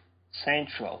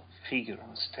central figure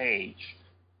on stage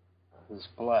who's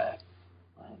black,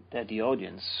 right, that the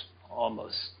audience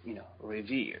almost, you know,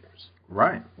 reveres.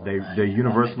 Right. They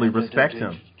universally respect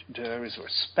him. There is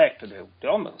respect. They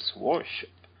almost worship,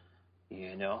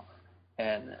 you know,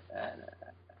 and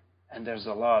there's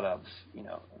a lot of, you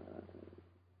know,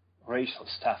 racial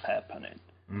stuff happening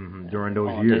during those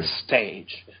on years. This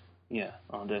stage,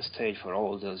 on this stage for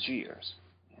all those years,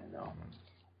 you know,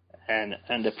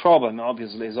 and the problem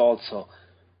obviously is also,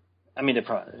 I mean,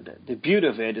 the beauty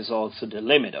of it is also the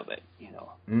limit of it, you know.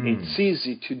 It's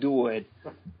easy to do it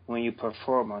when you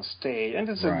perform on stage, and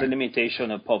this is the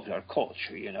limitation of popular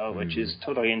culture, you know, which is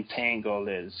totally entangled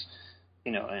as,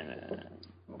 you know,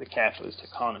 in the capitalist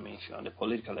economy, if you want, the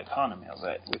political economy of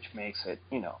it, which makes it,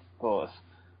 you know, both,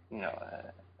 you know,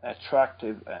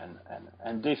 attractive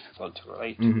and difficult to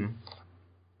relate to.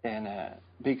 And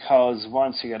because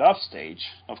once you get off stage,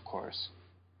 of course,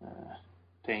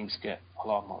 things get a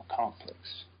lot more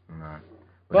complex. Right.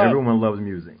 But everyone loves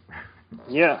music.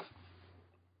 Yeah.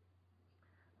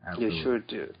 Absolutely. They sure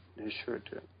do. They sure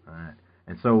do. All right.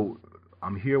 And so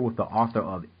I'm here with the author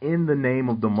of In the Name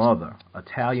of the Mother,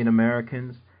 Italian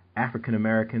Americans, African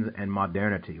Americans, and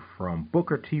Modernity, from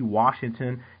Booker T.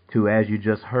 Washington to, as you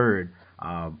just heard,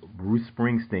 Bruce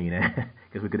Springsteen. I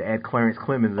guess we could add Clarence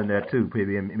Clemens in there too,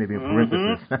 maybe in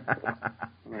parentheses.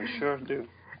 I sure do.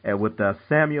 And with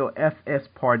Samuel F.S.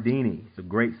 Pardini. He's a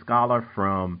great scholar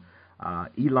from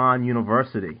Elon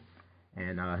University.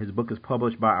 And his book is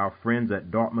published by our friends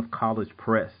at Dartmouth College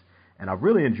Press. And I've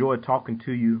really enjoyed talking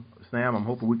to you, Sam. I'm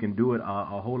hoping we can do it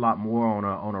a whole lot more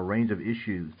on a range of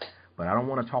issues. But I don't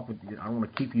want to talk with you. I don't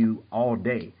want to keep you all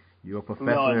day. You're a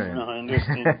professor, No, I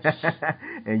understand.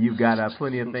 and you've got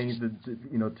plenty of things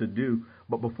to do.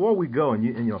 But before we go,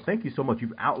 and thank you so much.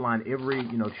 You've outlined every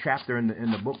chapter in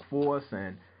the book for us,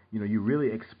 and you really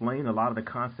explain a lot of the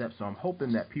concepts. So I'm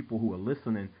hoping that people who are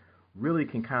listening really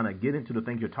can kind of get into the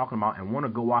things you're talking about and want to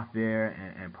go out there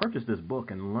and purchase this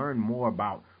book and learn more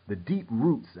about the deep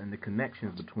roots and the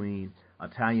connections between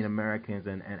Italian Americans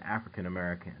and African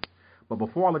Americans. But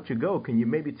before I let you go, can you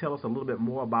maybe tell us a little bit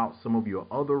more about some of your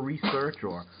other research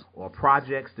or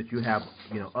projects that you have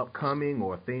upcoming,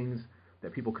 or things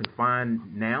that people can find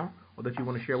now, or that you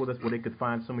want to share with us where they could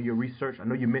find some of your research? I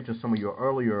know you mentioned some of your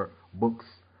earlier books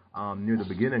near the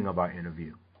beginning of our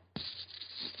interview.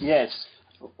 Yes.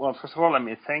 Well, first of all, let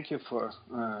me thank you for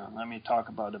let me talk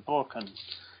about the book, and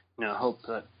hope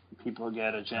that people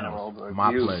get a general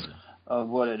overview of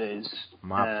what it is,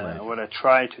 what I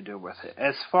try to do with it.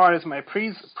 As far as my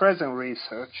present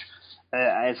research,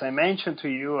 as I mentioned to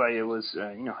you, I was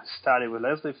studied with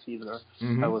Leslie Fiedler.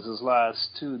 I was his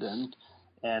last student,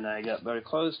 and I got very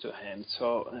close to him.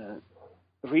 So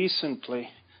recently,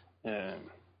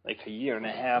 like a year and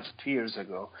a half, 2 years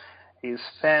ago, his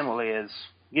family has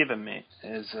given me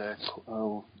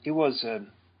he was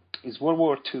his World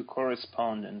War II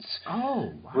correspondence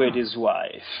with his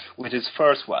wife, with his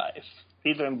first wife.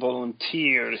 Fiedler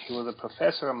volunteered. He was a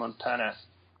professor at Montana,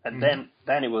 and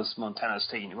then it was Montana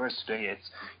State University. Today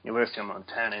it's University of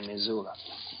Montana in Missoula.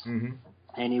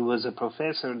 And he was a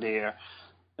professor there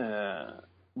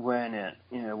when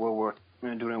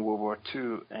during World War II,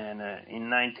 and in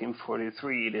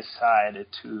 1943 he decided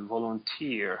to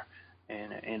volunteer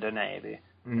in the Navy.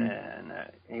 And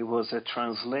he was a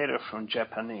translator from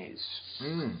Japanese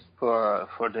for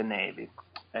the Navy.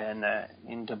 And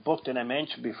in the book that I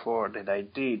mentioned before that I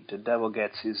did, The Devil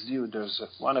Gets His Due, there's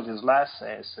one of his last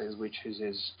essays, which is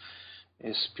his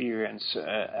experience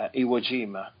at Iwo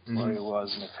Jima, where he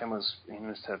was in the famous,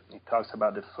 he talks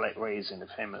about the flag raising, the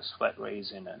famous flag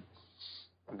raising,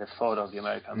 and the photo of the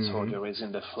American soldier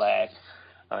raising the flag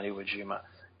at Iwo Jima.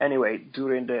 Anyway,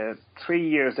 during the 3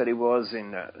 years that he was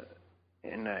in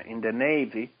the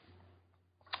Navy,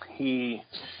 he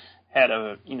had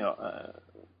a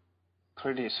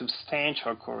pretty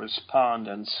substantial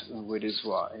correspondence with his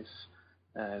wife,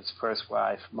 his first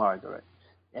wife, Margaret.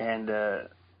 And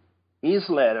his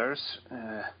letters,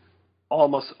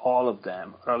 almost all of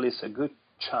them, or at least a good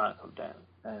chunk of them,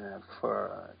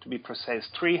 to be precise,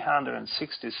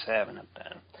 367 of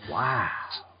them. Wow.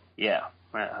 Yeah.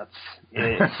 Well,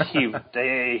 he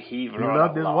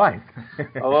loved his wife.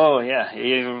 Oh yeah,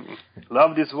 he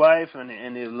loved his wife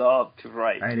and he loved to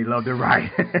write. And he loved to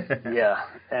write. Yeah,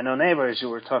 and on average, we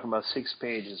were talking about 6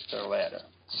 pages per letter.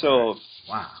 So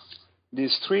wow,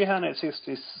 these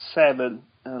 367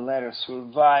 letters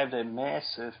survived a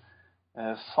massive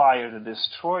fire that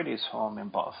destroyed his home in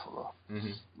Buffalo.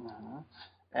 Mm-hmm.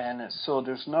 And so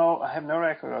I have no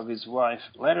record of his wife's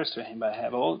letters to him, but I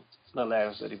have all the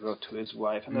letters that he wrote to his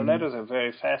wife. And the letters are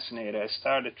very fascinating. I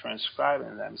started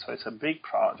transcribing them, so it's a big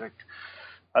project.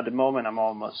 At the moment, I'm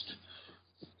almost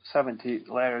 70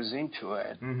 letters into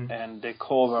it, and they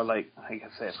cover, like I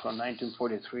said, from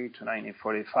 1943 to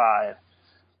 1945,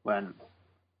 when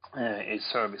his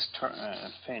service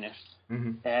finished.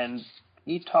 And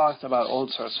he talked about all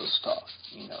sorts of stuff,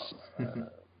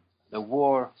 the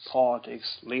war,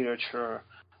 politics, literature,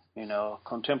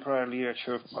 contemporary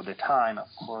literature of the time, of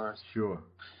course. Sure.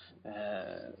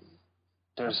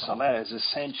 There's a letter. It's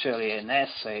essentially an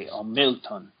essay on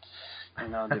Milton,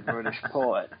 the British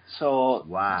poet. So,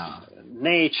 wow.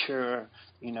 Nature,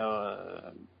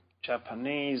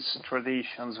 Japanese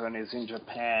traditions when he's in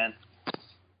Japan.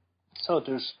 So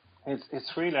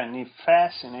it's really a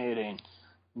fascinating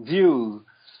view,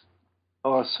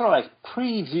 or sort of like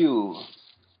preview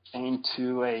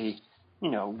into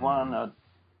one of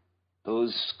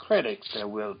those critics that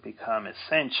will become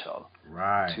essential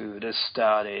to the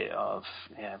study of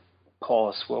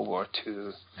post-World War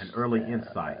II and early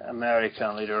insight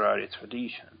American literary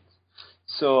traditions.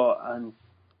 So,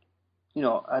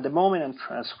 at the moment I'm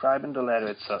transcribing the letter,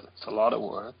 it's a lot of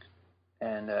work,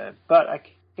 and but I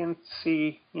can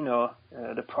see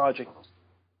the project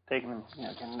taking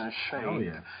getting a shape. Oh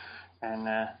yeah. And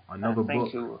another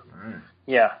book.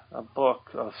 Yeah, a book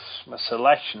of a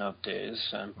selection of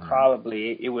this, and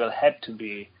probably it will have to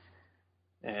be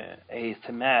a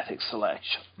thematic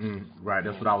selection. Right,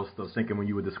 that's what I was thinking when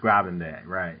you were describing that.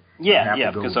 Right.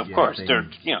 Yeah, because of course there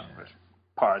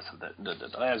parts of the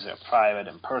letters are private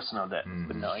and personal that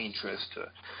with no interest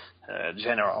to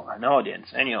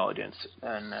any audience,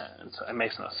 and so it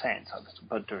makes no sense.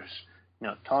 But there's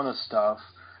a ton of stuff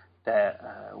that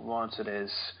once it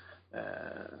is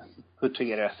put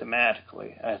together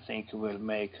thematically, I think it will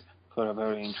make for a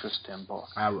very interesting book.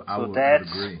 I would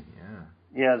agree.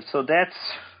 Yeah. So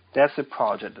that's the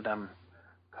project that I'm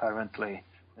currently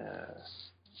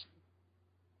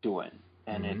doing,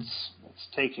 and it's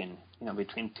taking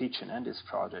between teaching and this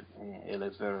project, it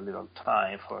is very little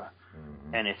time for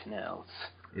anything else.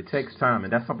 It takes time,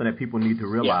 and that's something that people need to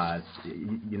realize. Yeah.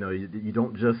 You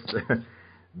don't just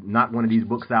knock one of these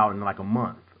books out in like a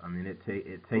month. I mean, it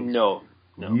takes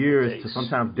years to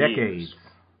sometimes decades,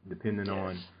 depending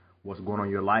on what's going on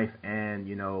in your life and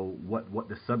what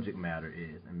the subject matter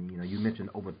is. I mean, you mentioned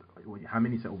how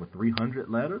many? You said over 300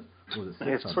 letters? Or was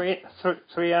it 600?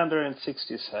 It's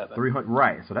 367. 300,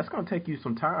 right? So that's going to take you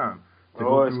some time to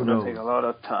go through those. It's going to take a lot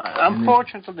of time. I'm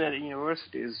fortunate that the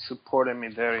university is supporting me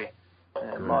very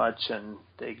much, and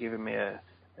they're giving me a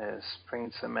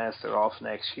spring semester off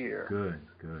next year.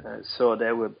 Good. So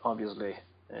they would obviously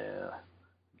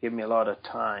give me a lot of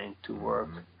time to work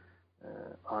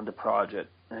on the project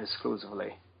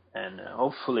exclusively, and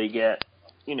hopefully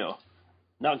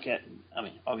not get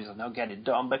it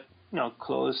done, but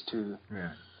close to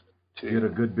get a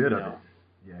good bit of it.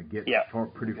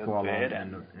 Pretty far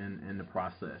along in the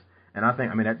process. And I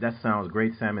think that sounds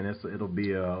great, Sam, and it'll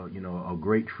be a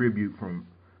great tribute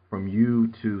from you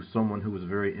to someone who was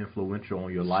very influential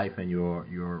on your life and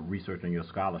your research and your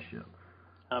scholarship.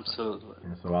 Absolutely.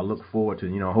 And so I look forward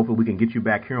to, hopefully we can get you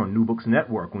back here on New Books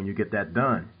Network when you get that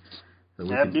done. So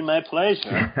that'd be my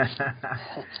pleasure.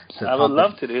 I would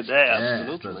love to do that,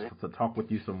 absolutely. To talk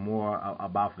with you some more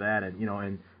about that.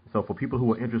 And so for people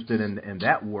who are interested in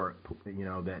that work,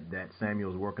 that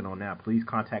Samuel's working on now, please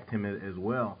contact him as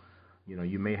well.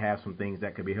 You may have some things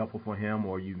that could be helpful for him,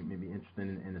 or you may be interested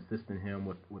in assisting him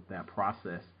with that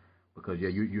process. Because,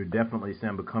 you're definitely,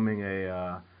 Sam, becoming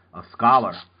a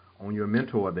scholar on your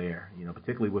mentor there,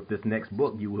 particularly with this next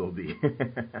book, you will be.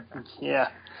 Yeah.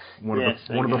 One of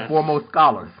the foremost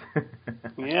scholars.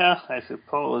 Yeah, I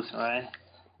suppose, right?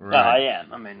 No, I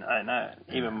am. I know,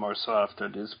 even more so after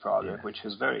this project, which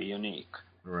is very unique.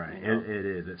 Right. It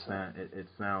is. It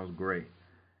sounds great.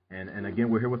 And again,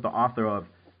 we're here with the author of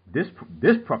this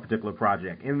particular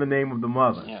project, In the Name of the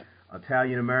Mother,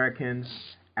 Italian Americans,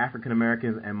 African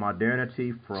Americans, and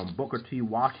Modernity, from Booker T.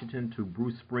 Washington to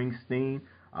Bruce Springsteen.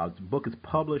 The book is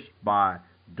published by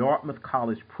Dartmouth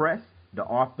College Press. The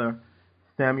author,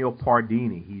 Samuel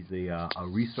Pardini. He's a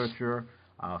researcher,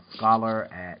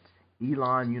 scholar at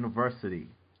Elon University,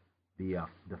 the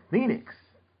Phoenix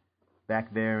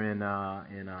back there in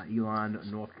Elon,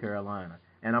 North Carolina.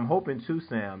 And I'm hoping too,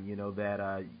 Sam, that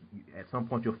at some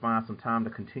point you'll find some time to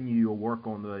continue your work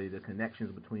on the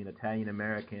connections between Italian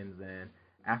Americans and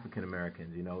African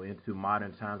Americans, into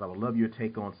modern times. I would love your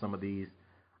take on some of these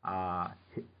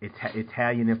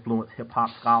Italian influenced hip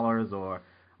hop scholars or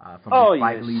some of the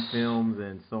Spike Lee films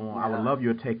and so on. Yeah. I would love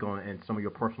your take on and some of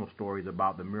your personal stories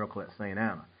about the Miracle at St.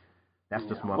 Anna. That's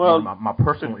just my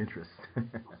personal interest.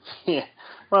 Yeah.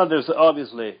 Well, there's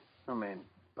obviously,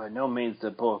 by no means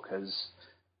the book has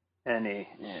any,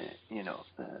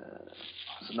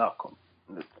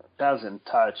 doesn't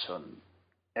touch on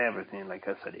everything. Like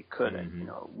I said, it couldn't.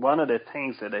 Mm-hmm. One of the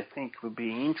things that I think would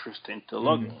be interesting to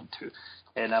look into,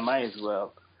 and I might as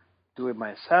well do it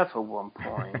myself at one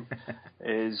point,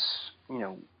 is,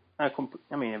 a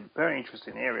very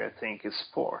interesting area, I think, is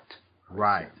sport.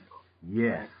 Right.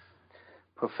 Yes. Right?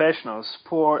 Professional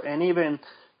sport and even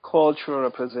cultural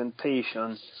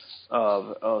representation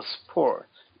of sport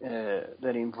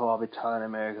that involve Italian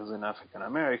Americans and African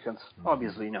Americans. Mm-hmm.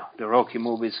 Obviously, the Rocky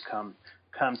movies come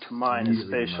to mind,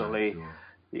 especially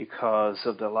because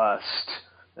of the last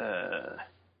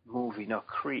movie,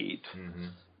 Creed. Mm-hmm.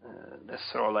 That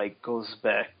sort of like goes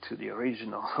back to the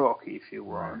original Rocky, if you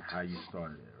want. Right. How you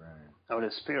started it, right? Or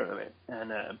the spirit of it.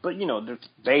 And but there's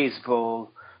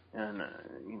baseball and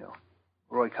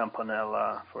Roy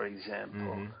Campanella, for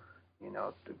example.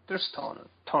 Mm-hmm. There's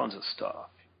tons of stuff,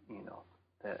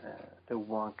 that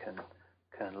one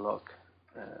can look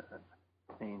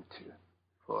into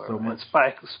for so much.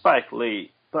 Spike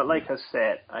Lee. But like I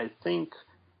said, I think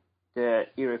that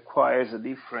it requires a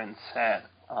different set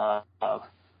of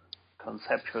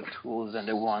conceptual tools than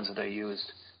the ones that I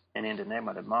used in the Name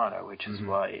of the Mother, which is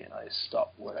why I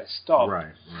stopped where I stopped.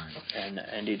 Right.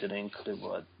 And didn't include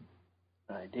what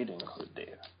I did include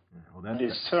there. Well,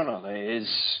 this certainly is,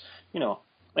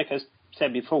 like I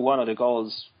said before, one of the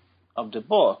goals of the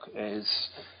book is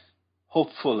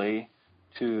hopefully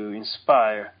to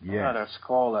inspire other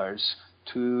scholars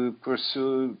to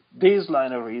pursue this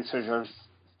line of research or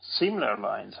similar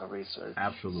lines of research.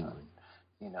 Absolutely.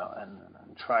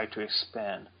 And try to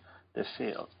expand the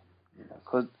field.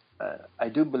 Because I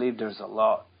do believe there's a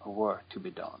lot of work to be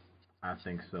done. I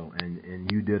think so, and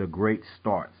you did a great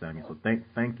start, Samuel. So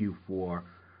thank you for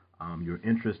your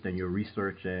interest and your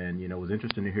research, and it was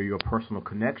interesting to hear your personal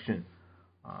connection,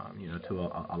 to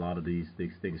a lot of these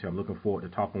things. So I'm looking forward to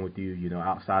talking with you,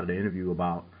 outside of the interview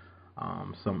about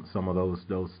some of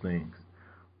those things.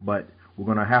 But we're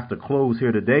gonna have to close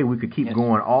here today. We could keep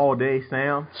going all day,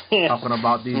 Sam, talking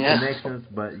about these connections,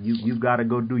 but you've got to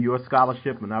go do your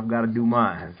scholarship, and I've got to do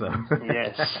mine. So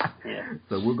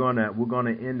So we're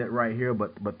gonna end it right here.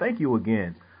 But thank you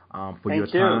again for your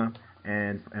time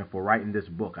and for writing this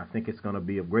book. I think it's going to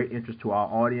be of great interest to our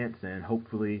audience, and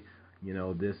hopefully,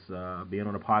 this being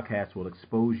on the podcast will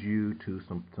expose you to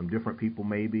some different people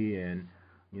maybe, and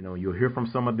you'll hear from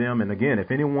some of them. And again,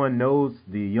 if anyone knows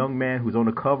the young man who's on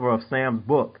the cover of Sam's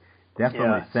book,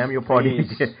 definitely Samuel Pardini,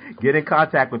 get in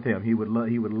contact with him. He would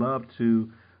love to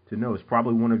know. It's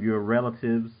probably one of your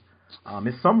relatives.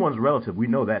 It's someone's relative. We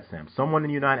know that, Sam. Someone in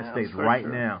the United States right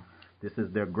now. This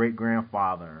is their great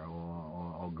grandfather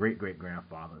or great great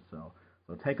grandfather. So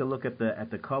take a look at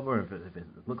the cover. If it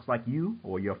looks like you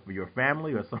or your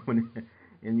family or someone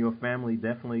in your family,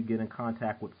 definitely get in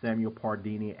contact with Samuel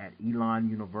Pardini at Elon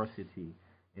University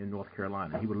in North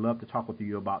Carolina. He would love to talk with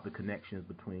you about the connections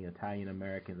between Italian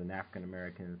Americans and African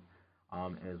Americans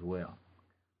as well.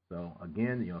 So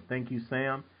again, thank you,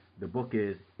 Sam. The book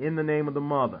is In the Name of the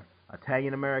Mother: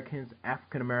 Italian Americans,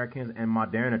 African Americans, and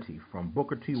Modernity, from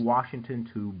Booker T. Washington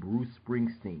to Bruce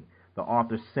Springsteen. The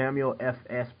author Samuel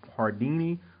F.S.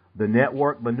 Pardini, the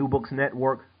network, the New Books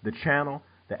Network, the channel,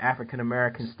 the African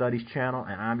American Studies channel,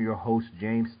 and I'm your host,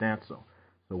 James Stansel.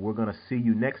 So we're going to see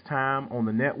you next time on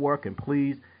the network. And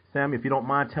please, Sam, if you don't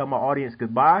mind, tell my audience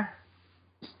goodbye.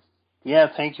 Yeah,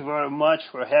 thank you very much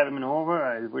for having me over.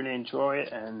 I really enjoy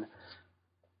it, and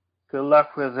good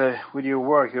luck with your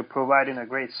work. You're providing a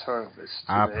great service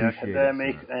to the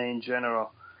academic and in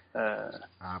general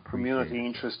community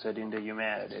interested in the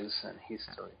humanities and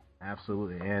history.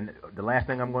 Absolutely. And the last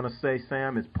thing I'm going to say,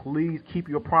 Sam, is please keep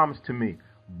your promise to me.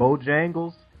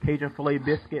 Bojangles, Cajun filet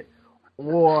biscuit,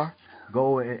 or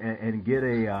go and get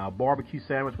a barbecue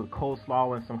sandwich with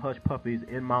coleslaw and some hush puppies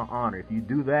in my honor. If you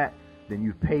do that, then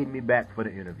you've paid me back for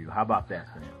the interview. How about that,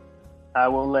 Sam? I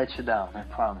won't let you down, I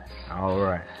promise. All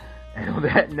right. And on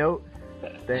that note,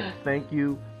 thank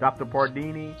you, Dr.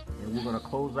 Pardini, and we're going to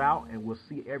close out, and we'll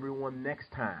see everyone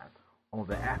next time on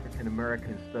the African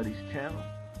American Studies channel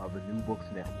of the New Books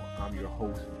Network. I'm your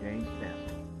host, James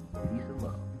Stansel. Peace and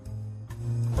love.